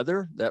loud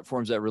together, that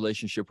forms that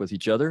relationship with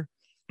each other,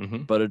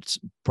 but it's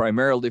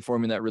primarily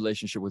forming that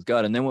relationship with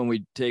God. And then when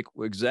we take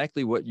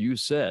exactly what you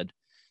said,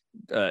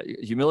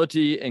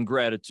 humility and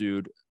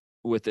gratitude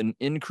with an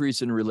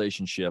increase in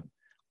relationship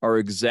are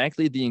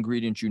exactly the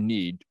ingredients you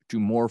need to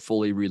more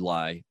fully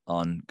rely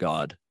on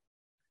God.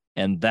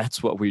 And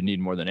that's what we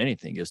need more than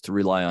anything, is to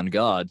rely on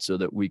God so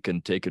that we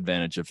can take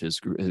advantage of his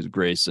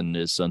grace and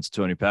his son's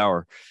atoning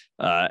power.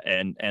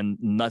 And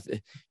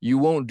nothing, you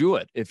won't do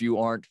it if you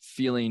aren't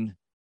feeling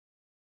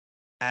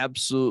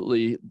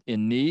absolutely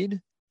in need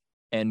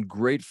and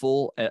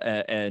grateful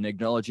and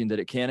acknowledging that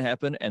it can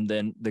happen. And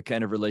then the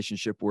kind of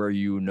relationship where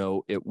you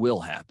know it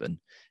will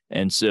happen.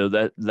 And so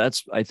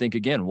that's, I think,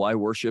 again, why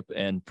worship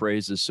and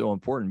praise is so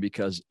important,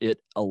 because it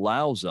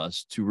allows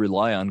us to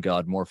rely on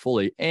God more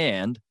fully.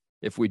 And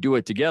if we do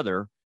it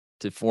together,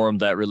 to form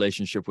that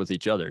relationship with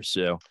each other.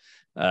 So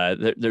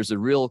there's a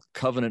real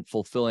covenant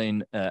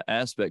fulfilling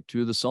aspect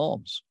to the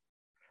Psalms.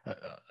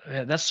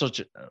 That's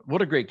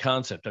what a great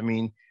concept. I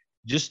mean,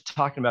 just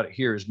talking about it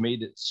here has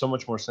made it so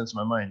much more sense in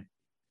my mind.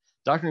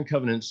 Doctrine and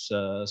Covenants,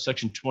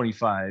 section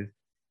 25,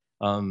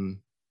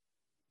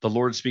 the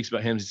Lord speaks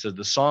about hymns. He said,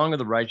 the song of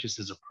the righteous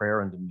is a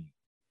prayer unto me.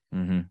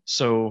 Mm-hmm.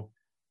 So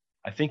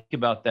I think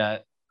about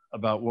that,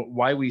 about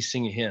why we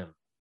sing a hymn.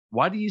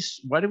 Why do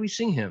we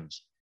sing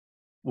hymns?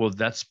 Well,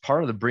 that's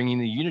part of the bringing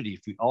the unity.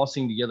 If we all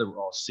sing together,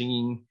 we're all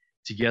singing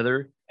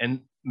together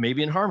and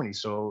maybe in harmony.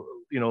 So,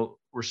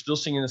 we're still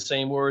singing the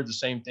same words, the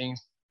same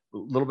things, a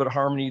little bit of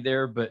harmony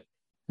there, but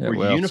we're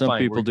unifying. Some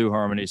people do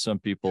harmony, some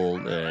people,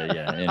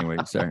 anyway,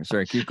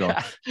 sorry, keep going.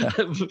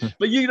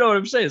 But you know what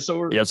I'm saying? So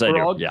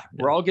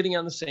we're all getting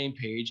on the same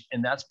page,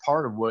 and that's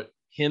part of what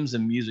hymns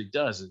and music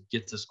does. It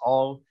gets us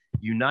all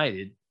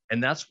united,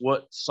 and that's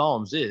what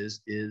Psalms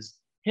is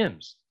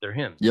hymns. They're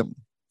hymns. Yep.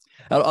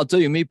 I'll tell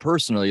you, me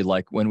personally,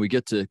 like when we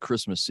get to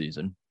Christmas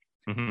season,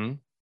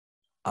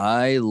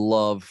 I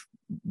love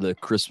the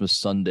Christmas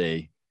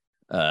Sunday,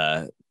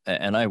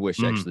 and I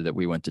wish actually that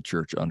we went to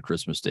church on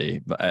Christmas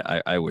Day. But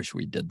I wish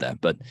we did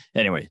that. But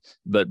anyway,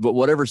 but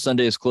whatever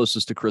Sunday is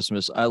closest to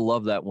Christmas, I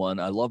love that one.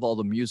 I love all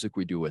the music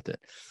we do with it.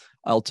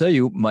 I'll tell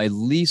you, my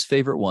least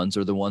favorite ones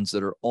are the ones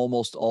that are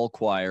almost all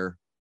choir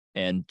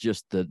and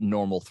just the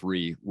normal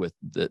three with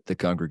the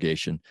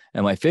congregation.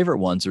 And my favorite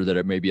ones are that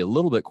it may be a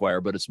little bit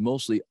choir, but it's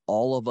mostly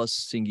all of us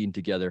singing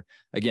together.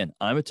 Again,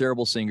 I'm a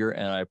terrible singer,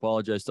 and I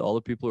apologize to all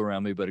the people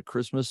around me, but at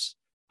Christmas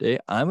Day,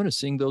 I'm going to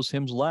sing those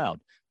hymns loud.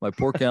 My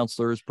poor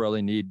counselors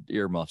probably need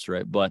earmuffs,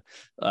 right? But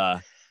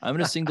I'm going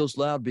to sing those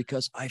loud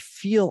because I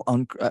feel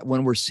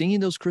when we're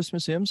singing those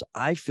Christmas hymns,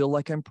 I feel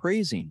like I'm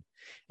praising.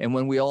 And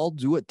when we all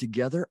do it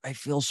together, I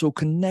feel so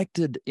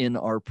connected in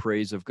our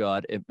praise of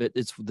God.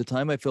 It's the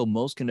time I feel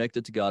most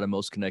connected to God and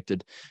most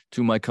connected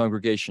to my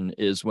congregation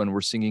is when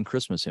we're singing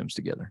Christmas hymns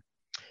together.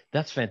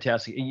 That's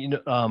fantastic.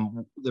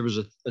 There was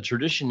a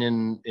tradition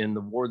in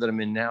the ward that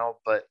I'm in now,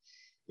 but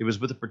it was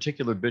with a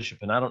particular bishop.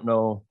 And I don't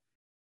know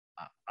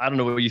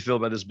what you feel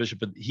about this bishop,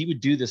 but he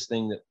would do this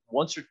thing that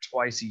once or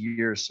twice a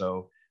year or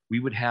so, we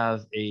would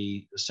have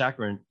a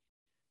sacrament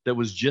that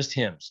was just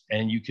hymns,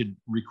 and you could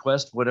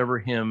request whatever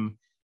hymn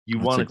you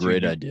wanted to. That's a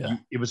great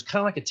idea. It was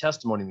kind of like a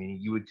testimony meeting.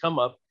 You would come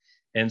up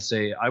and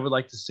say, I would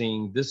like to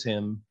sing this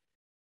hymn,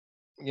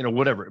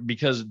 whatever,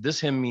 because this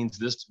hymn means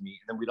this to me.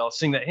 And then we'd all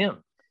sing that hymn.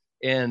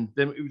 And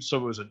then it was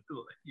like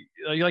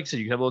I said,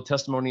 you have a little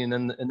testimony and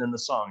then the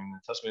song and the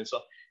testimony and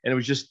stuff. And it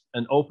was just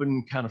an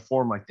open kind of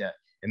form like that.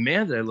 And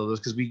man, did I love those,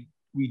 because we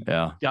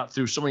got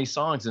through so many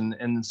songs,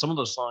 and some of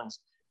those songs,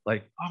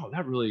 like, oh,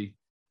 that really,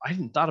 I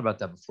hadn't thought about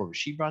that before, but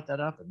she brought that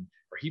up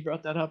or he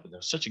brought that up. And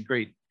there's such a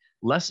great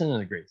lesson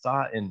and a great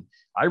thought. And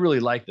I really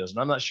like those. And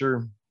I'm not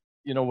sure,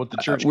 what the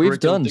church we've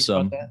done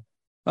some. About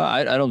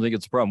that. I don't think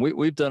it's a problem.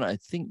 We've done, I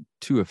think,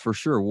 two, for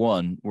sure,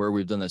 one where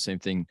we've done the same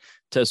thing,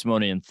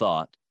 testimony and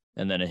thought,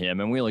 and then a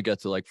hymn. And we only got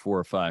to like 4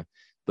 or 5.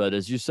 But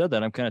as you said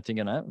that, I'm kind of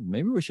thinking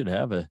maybe we should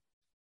have a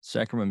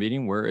sacrament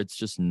meeting where it's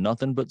just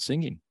nothing but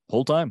singing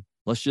whole time.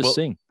 Let's just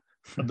sing.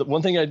 The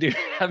one thing I do,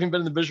 having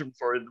been in the bishop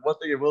before, one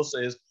thing I will say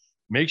is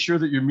make sure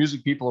that your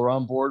music people are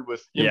on board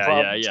with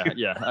improv.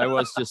 Yeah. I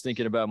was just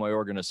thinking about my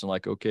organist and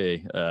like,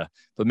 okay,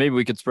 but maybe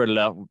we could spread it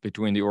out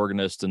between the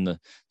organist and the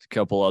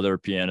couple other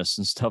pianists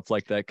and stuff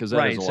like that, because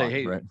that is a lot,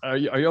 hey, right? Are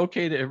you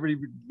okay to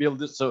everybody be able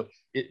to? So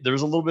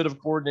there's a little bit of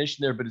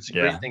coordination there, but it's a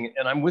great thing.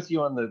 And I'm with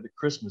you on the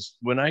Christmas.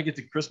 When I get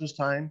to Christmas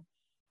time,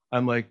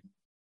 I'm like,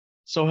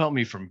 so help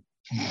me from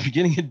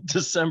beginning of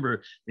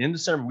December, in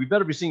December, we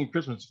better be singing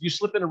Christmas. If you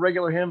slip in a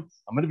regular hymn,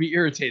 I'm going to be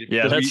irritated.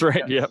 Yeah, that's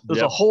right. Yeah,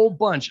 there's a whole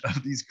bunch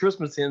of these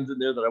Christmas hymns in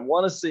there that I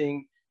want to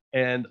sing,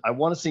 and I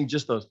want to sing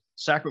just those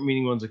sacrament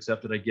meaning ones.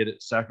 Accepted, I get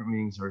it. Sacrament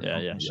meanings are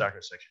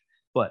sacrament section,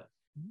 but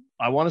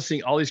I want to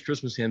sing all these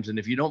Christmas hymns, and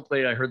if you don't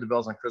play "I Heard the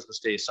Bells on Christmas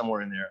Day"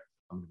 somewhere in there,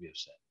 I'm going to be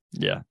upset.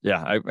 Yeah.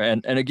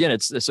 And again,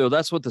 so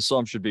that's what the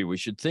psalm should be. We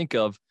should think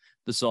of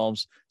the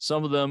Psalms.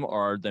 Some of them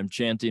are them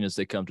chanting as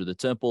they come to the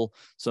temple.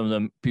 Some of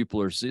them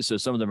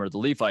some of them are the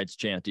Levites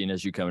chanting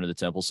as you come into the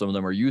temple. Some of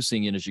them are you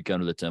singing as you come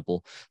to the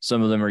temple.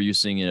 Some of them are you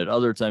singing at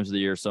other times of the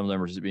year. Some of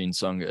them are being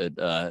sung at,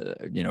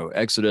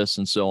 Exodus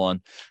and so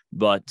on.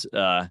 But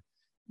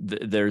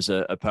there's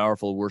a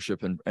powerful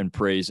worship and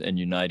praise and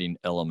uniting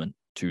element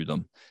to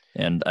them.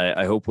 And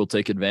I hope we'll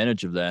take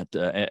advantage of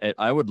that.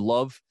 I would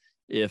love,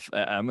 if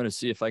I'm going to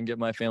see if I can get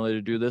my family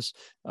to do this,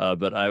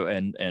 but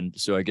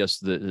so I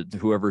guess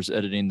whoever's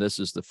editing this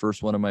is the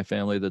first one of my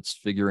family that's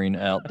figuring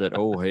out that,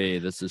 oh, hey,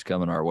 this is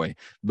coming our way.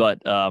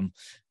 But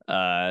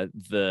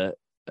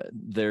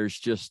there's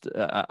just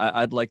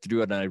I'd like to do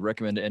it, and I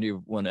recommend to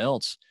anyone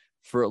else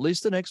for at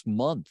least the next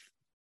month,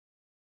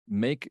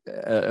 make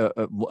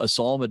a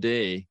psalm a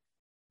day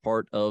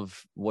part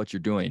of what you're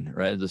doing,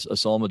 right? A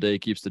psalm a day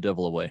keeps the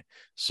devil away.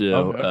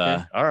 So,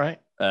 all right.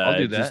 I'll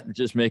do that.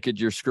 Just make it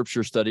your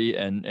scripture study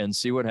and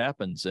see what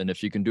happens. And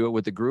if you can do it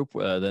with the group,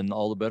 then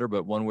all the better.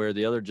 But one way or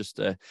the other,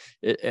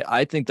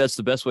 I think that's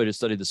the best way to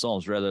study the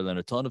Psalms, rather than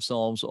a ton of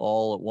Psalms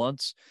all at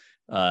once.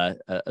 A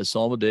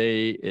psalm a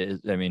day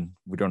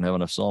we don't have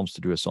enough Psalms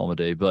to do a psalm a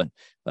day, but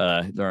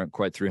there aren't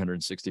quite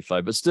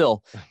 365. But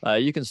still,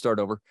 you can start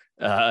over.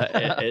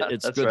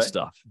 It's good right.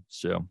 stuff.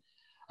 So.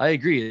 I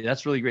agree.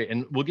 That's really great.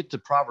 And we'll get to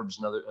Proverbs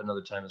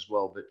another time as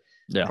well.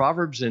 But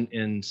Proverbs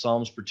and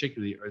Psalms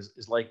particularly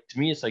is like, to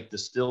me, it's like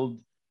distilled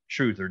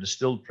truth or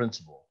distilled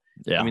principle.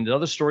 Yeah. I mean, the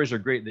other stories are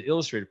great, the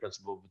illustrated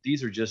principle, but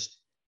these are just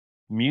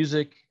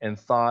music and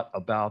thought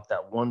about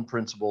that one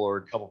principle or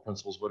a couple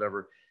principles,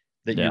 whatever,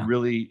 that you're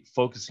really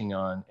focusing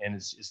on. And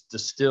it's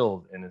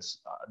distilled. And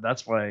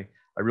that's why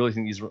I really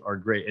think these are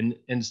great. And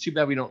it's too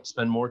bad we don't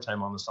spend more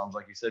time on the Psalms,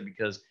 like you said,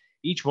 because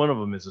each one of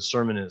them is a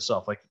sermon in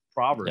itself. Like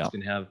Proverbs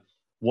can have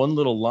one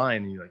little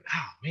line and you're like,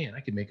 oh man, I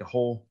could make a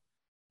whole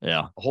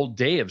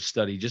day of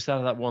study just out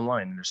of that one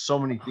line. And there's so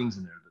many things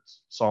in there that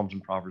Psalms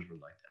and Proverbs were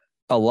like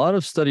that. A lot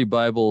of study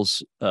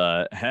Bibles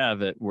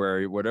have it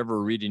where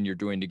whatever reading you're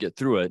doing to get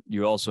through it,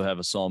 you also have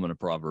a Psalm and a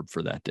Proverb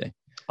for that day.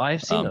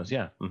 I've seen those.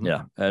 Yeah. Mm-hmm.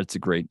 Yeah. That's a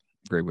great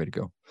way to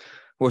go.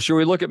 Well, should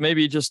we look at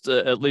maybe just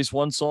at least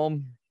one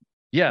Psalm?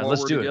 Yeah,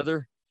 let's do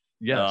together?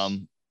 Yes.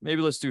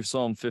 Maybe let's do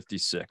Psalm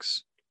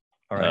 56.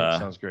 All right.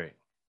 Sounds great.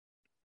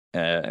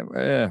 I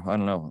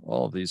don't know.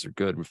 All of these are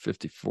good. With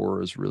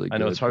 54 is really good. I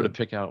know it's hard to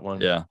pick out one.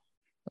 Yeah.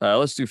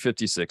 Let's do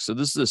 56. So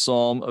this is a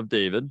Psalm of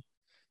David.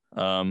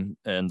 And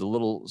the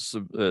little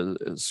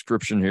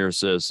inscription here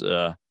says,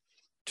 to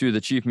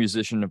the chief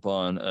musician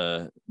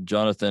upon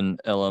Jonathan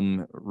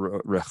Elam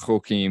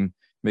Rechokim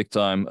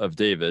Miktam of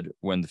David,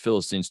 when the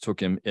Philistines took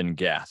him in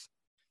Gath.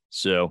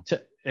 So,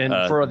 and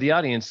for the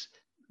audience,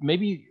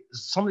 maybe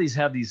some of these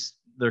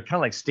they're kind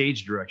of like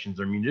stage directions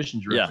or musician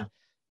directions. Yeah.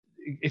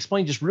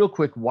 Explain just real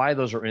quick why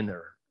those are in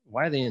there.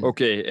 Why are they in there?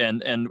 Okay,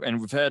 and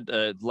we've had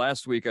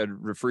last week. I'd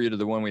refer you to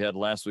the one we had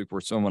last week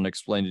where someone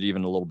explained it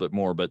even a little bit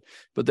more. But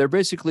they're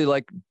basically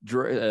like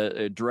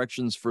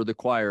directions for the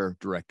choir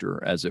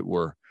director, as it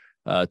were,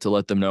 to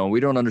let them know.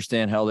 We don't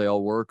understand how they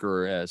all work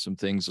or some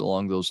things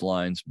along those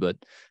lines. But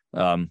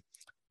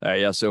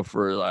so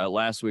for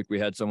last week we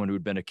had someone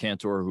who'd been a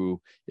cantor who,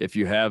 if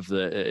you're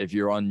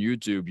on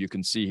YouTube, you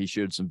can see he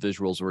showed some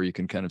visuals where you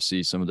can kind of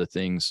see some of the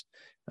things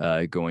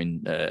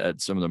going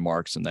at some of the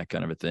marks and that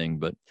kind of a thing.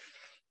 But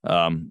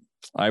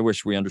I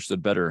wish we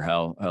understood better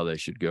how they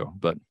should go.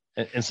 But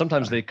and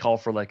sometimes they call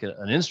for like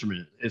an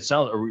instrument. It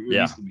sounds, or at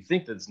least we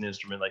think that it's an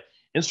instrument, like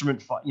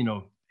instrument,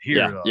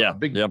 here,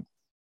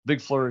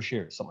 big flourish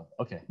here, something.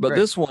 Okay, but great.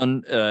 This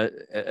one,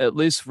 at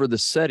least for the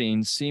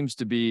setting, seems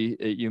to be.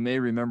 You may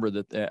remember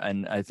that,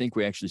 and I think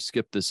we actually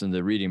skipped this in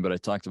the reading, but I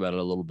talked about it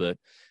a little bit.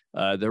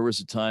 There was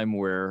a time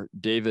where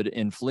David,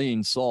 in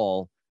fleeing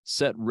Saul,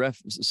 sought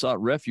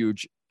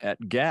refuge at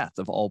Gath,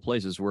 of all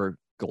places, where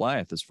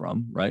Goliath is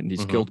from, right? And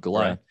he's killed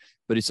Goliath,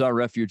 but he sought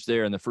refuge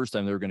there. And the first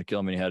time they were going to kill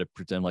him, and he had to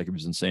pretend like he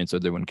was insane so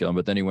they wouldn't kill him.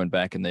 But then he went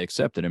back and they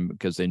accepted him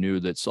because they knew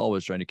that Saul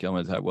was trying to kill him.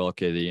 And they thought, well,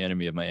 okay, the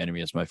enemy of my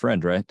enemy is my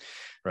friend, right?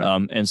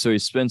 And so he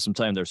spent some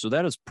time there. So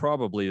that is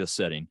probably the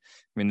setting.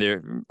 I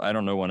mean, I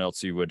don't know when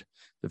else the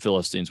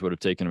Philistines would have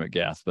taken him at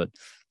Gath, but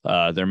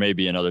there may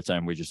be another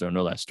time. We just don't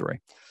know that story.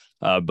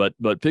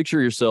 But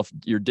picture yourself,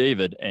 you're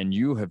David, and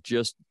you have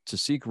just, to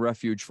seek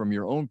refuge from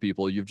your own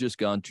people, you've just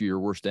gone to your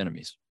worst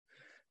enemies.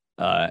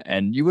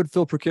 And you would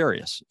feel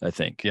precarious, I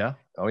think. Yeah.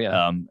 Oh,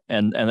 yeah.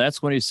 And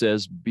that's when he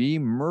says, be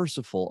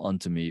merciful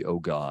unto me, O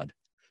God,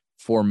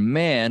 for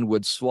man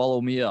would swallow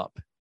me up.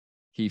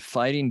 He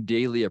fighting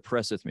daily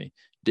oppresseth me.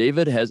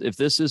 David has, if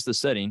this is the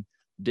setting,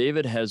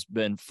 David has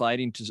been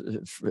fighting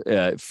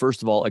to,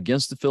 first of all,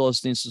 against the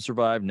Philistines to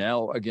survive,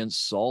 now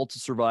against Saul to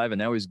survive, and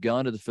now he's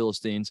gone to the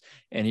Philistines,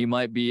 and he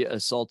might be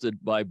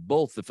assaulted by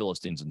both the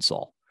Philistines and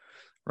Saul,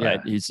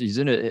 right? Yeah. He's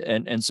in it,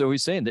 and so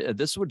he's saying that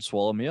this would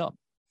swallow me up.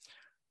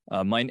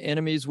 Mine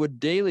enemies would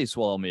daily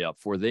swallow me up,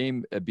 for they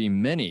be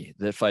many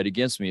that fight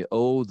against me,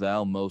 O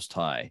thou Most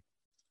High.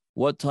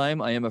 What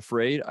time I am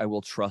afraid, I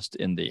will trust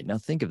in thee. Now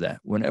think of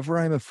that. Whenever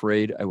I'm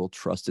afraid, I will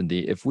trust in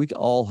thee. If we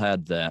all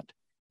had that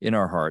in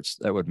our hearts,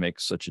 that would make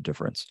such a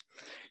difference.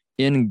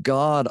 In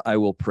God, I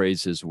will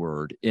praise his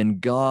word. In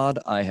God,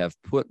 I have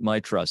put my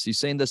trust. He's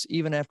saying this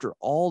even after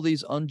all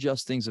these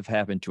unjust things have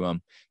happened to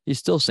him. He's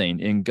still saying,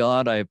 in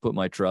God, I have put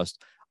my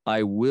trust.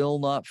 I will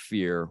not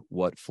fear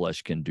what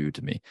flesh can do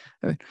to me.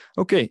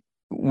 Okay,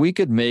 we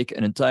could make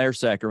an entire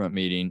sacrament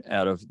meeting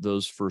out of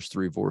those first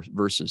three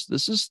verses.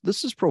 This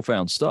is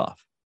profound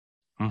stuff.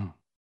 Mm-hmm.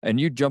 And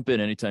you jump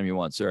in anytime you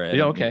want. Sorry.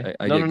 Yeah. Okay.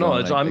 No.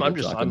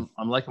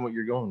 I'm liking what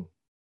you're going.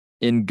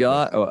 In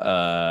God,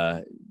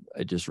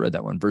 I just read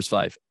that one. Verse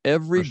 5.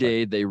 Every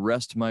day they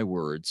wrest my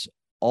words.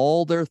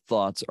 All their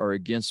thoughts are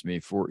against me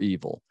for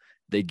evil.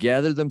 They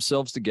gather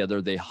themselves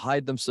together. They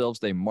hide themselves.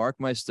 They mark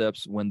my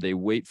steps when they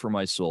wait for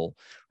my soul.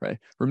 Right.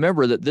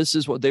 Remember that this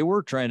is what they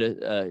were trying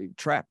to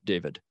trap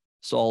David.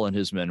 Saul and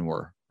his men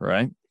were.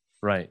 Right.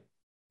 Right.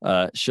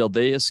 Shall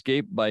they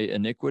escape by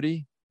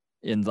iniquity?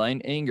 In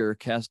thine anger,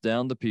 cast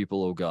down the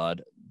people, O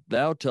God.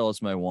 Thou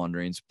tellest my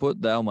wanderings.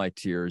 Put thou my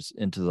tears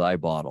into thy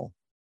bottle.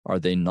 Are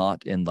they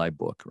not in thy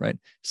book? Right.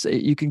 So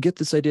you can get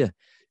this idea.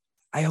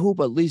 I hope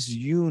at least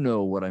you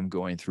know what I'm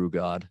going through,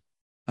 God.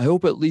 I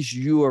hope at least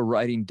you are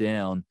writing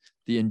down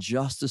the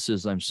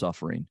injustices I'm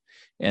suffering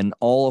and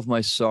all of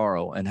my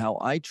sorrow and how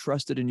I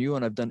trusted in you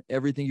and I've done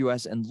everything you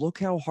asked. And look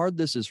how hard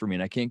this is for me.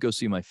 And I can't go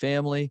see my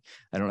family.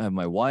 I don't have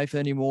my wife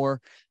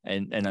anymore.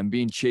 And I'm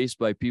being chased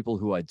by people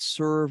who I'd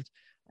served.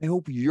 I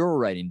hope you're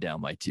writing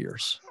down my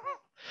tears.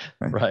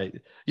 Right.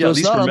 Yeah. So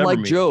it's not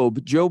unlike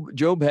Job.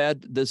 Job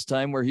had this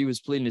time where he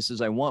was pleading. He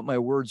says, I want my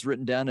words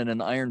written down in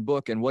an iron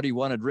book. And what he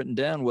wanted written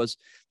down was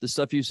the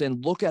stuff he was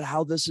saying, look at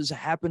how this has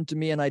happened to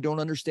me. And I don't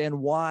understand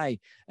why.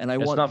 And I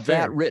want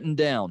that written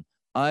down.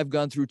 I've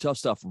gone through tough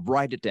stuff.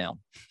 Write it down.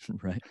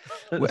 Right.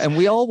 And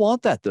we all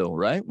want that though,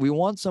 right? We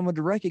want someone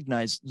to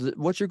recognize that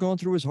what you're going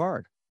through is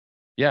hard.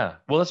 Yeah.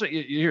 Well, that's what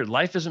you hear.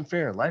 Life isn't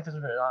fair. Life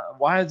isn't fair.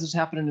 Why is this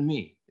happening to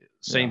me?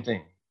 Same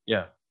thing.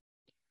 Yeah.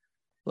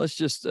 Let's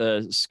just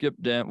skip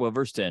down. Well,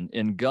 verse 10,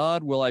 in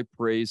God will I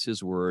praise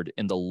his word,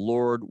 in the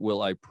Lord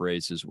will I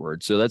praise his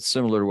word. So that's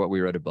similar to what we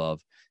read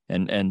above.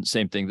 And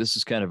same thing. This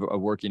is kind of a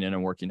working in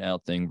and working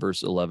out thing.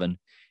 Verse 11,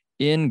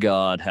 in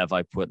God have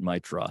I put my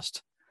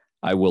trust.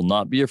 I will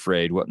not be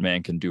afraid what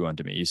man can do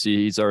unto me. You see,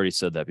 he's already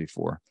said that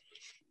before.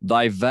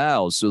 Thy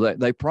vows, so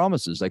that thy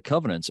promises, thy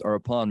covenants are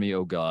upon me,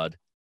 O God.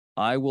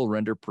 I will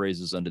render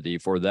praises unto thee,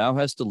 for thou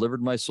hast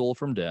delivered my soul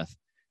from death.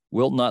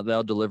 Wilt not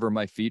thou deliver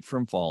my feet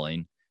from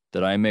falling,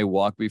 that I may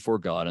walk before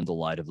God in the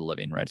light of the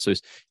living, right? So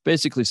he's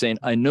basically saying,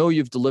 I know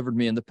you've delivered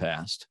me in the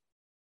past.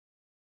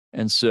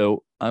 And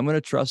so I'm going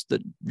to trust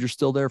that you're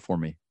still there for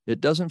me.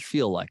 It doesn't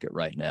feel like it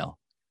right now,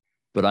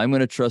 but I'm going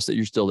to trust that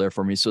you're still there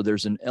for me. So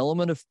there's an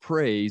element of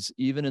praise,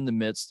 even in the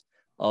midst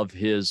of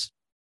his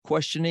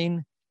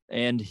questioning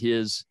and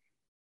his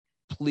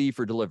plea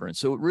for deliverance.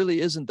 So it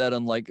really isn't that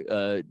unlike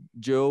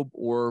Job,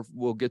 or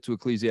we'll get to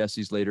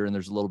Ecclesiastes later. And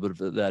there's a little bit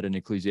of that in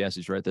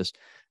Ecclesiastes, right?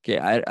 Okay,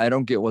 I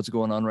don't get what's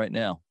going on right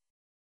now,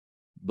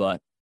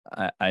 but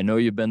I know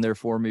you've been there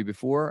for me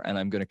before, and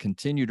I'm going to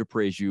continue to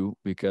praise you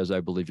because I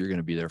believe you're going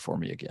to be there for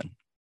me again.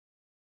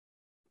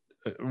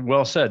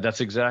 Well said. That's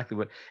exactly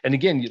what. And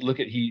again, you look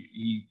at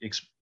he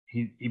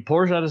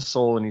pours out his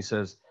soul, and he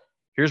says,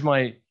 "Here's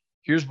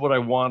what I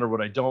want or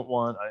what I don't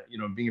want.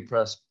 I'm being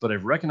oppressed, but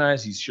I've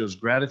recognized." He shows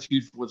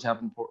gratitude for what's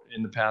happened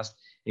in the past,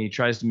 and he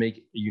tries to make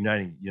it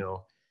uniting.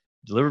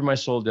 Delivered my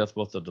soul to death,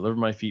 both to deliver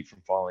my feet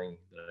from falling,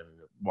 that I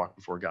may walk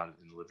before God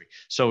in the living.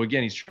 So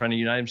again, he's trying to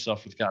unite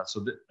himself with God.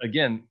 So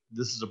again,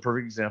 this is a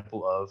perfect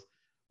example of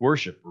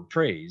worship or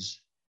praise,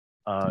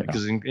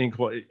 because it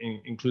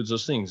includes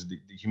those things: the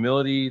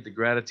humility, the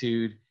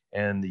gratitude,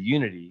 and the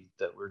unity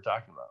that we're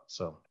talking about.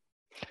 So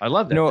I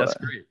love that. That's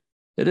great.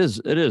 It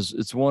is.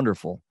 It's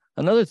wonderful.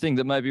 Another thing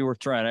that might be worth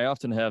trying, I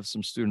often have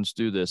some students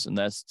do this, and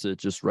that's to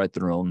just write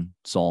their own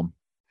psalm.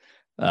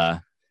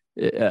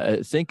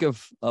 Think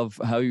of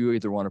how you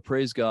either want to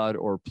praise God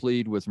or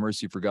plead with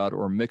mercy for God,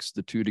 or mix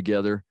the two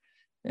together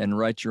and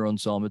write your own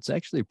psalm. It's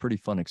actually a pretty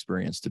fun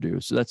experience to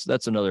do. So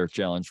that's another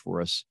challenge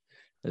for us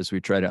as we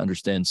try to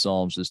understand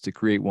psalms, is to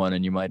create one,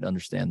 and you might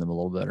understand them a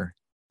little better.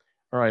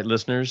 All right,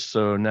 listeners.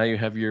 So now you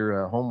have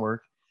your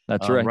homework.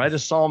 That's right. Write a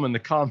psalm in the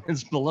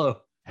comments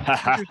below.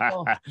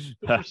 Put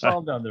your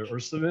psalm down there, or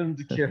submit them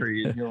to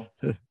Carrie,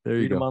 and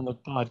read them on the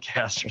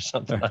podcast or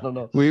something. I don't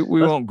know. We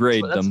won't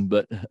grade them,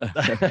 but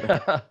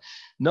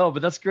no,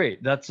 but that's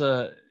great. That's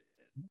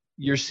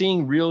you're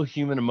seeing real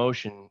human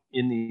emotion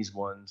in these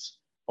ones,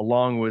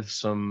 along with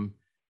some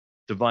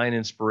divine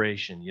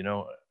inspiration.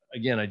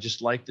 Again, I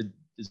just like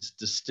it's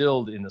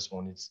distilled in this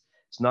one.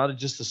 It's not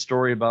just a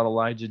story about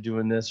Elijah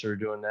doing this or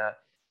doing that.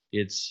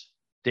 It's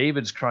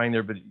David's crying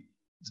there, but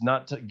it's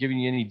not giving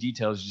you any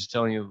details. He's just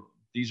telling you,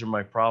 these are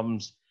my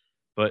problems,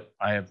 but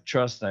I have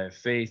trust, I have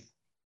faith.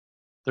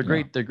 They're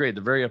great. Yeah. They're great.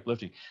 They're very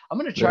uplifting. I'm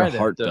going to try that.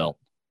 Heartfelt.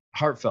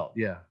 Heartfelt.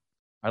 Yeah.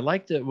 I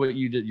like that. What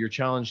you did, your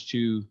challenge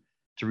to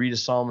read a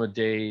Psalm a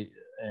day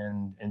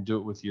and do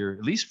it with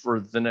at least for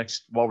the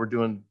next, while we're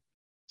doing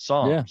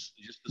Psalms.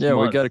 Yeah.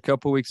 We got a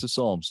couple weeks of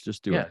Psalms.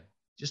 Just do it.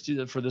 Just do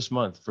that for this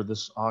month, for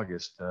this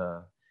August.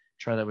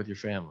 Try that with your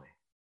family.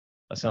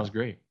 That sounds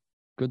great.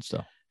 Good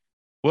stuff.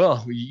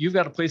 Well, you've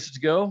got a place to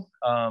go.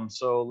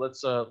 So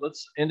let's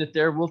end it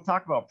there. We'll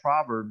talk about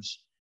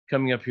Proverbs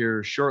coming up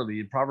here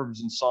shortly.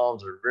 Proverbs and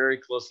Psalms are very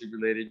closely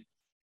related,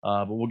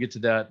 but we'll get to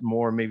that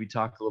more. Maybe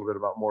talk a little bit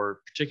about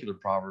more particular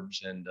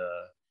Proverbs and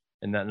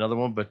that another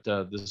one. But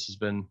this has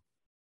been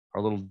a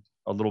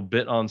little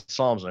bit on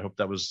Psalms. I hope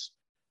that was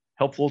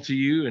helpful to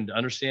you and to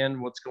understand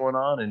what's going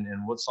on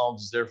and what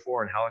Psalms is there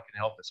for and how it can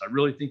help us. I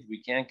really think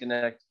we can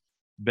connect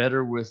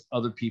better with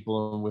other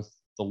people and with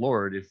the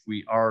Lord if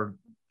we are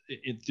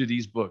through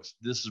these books.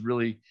 This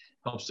really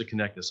helps to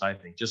connect us, I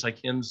think. Just like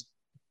hymns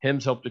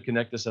help to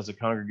connect us as a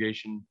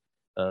congregation,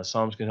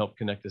 Psalms can help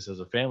connect us as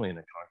a family in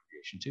a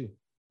congregation too.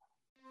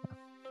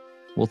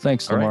 Well,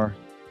 thanks, Lamar. Right.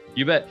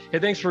 You bet. Hey,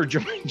 thanks for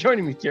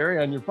joining me,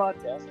 Terry, on your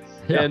podcast.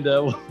 Yeah. And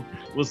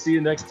we'll see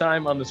you next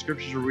time on The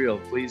Scriptures Are Real.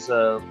 Please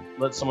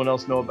let someone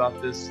else know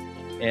about this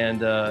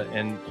and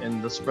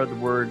let's spread the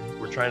word.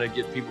 We're trying to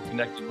get people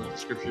connected with the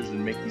Scriptures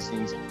and make these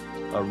things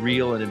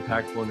real and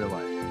impactful in their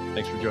life.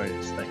 Thanks for joining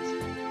us. Thanks.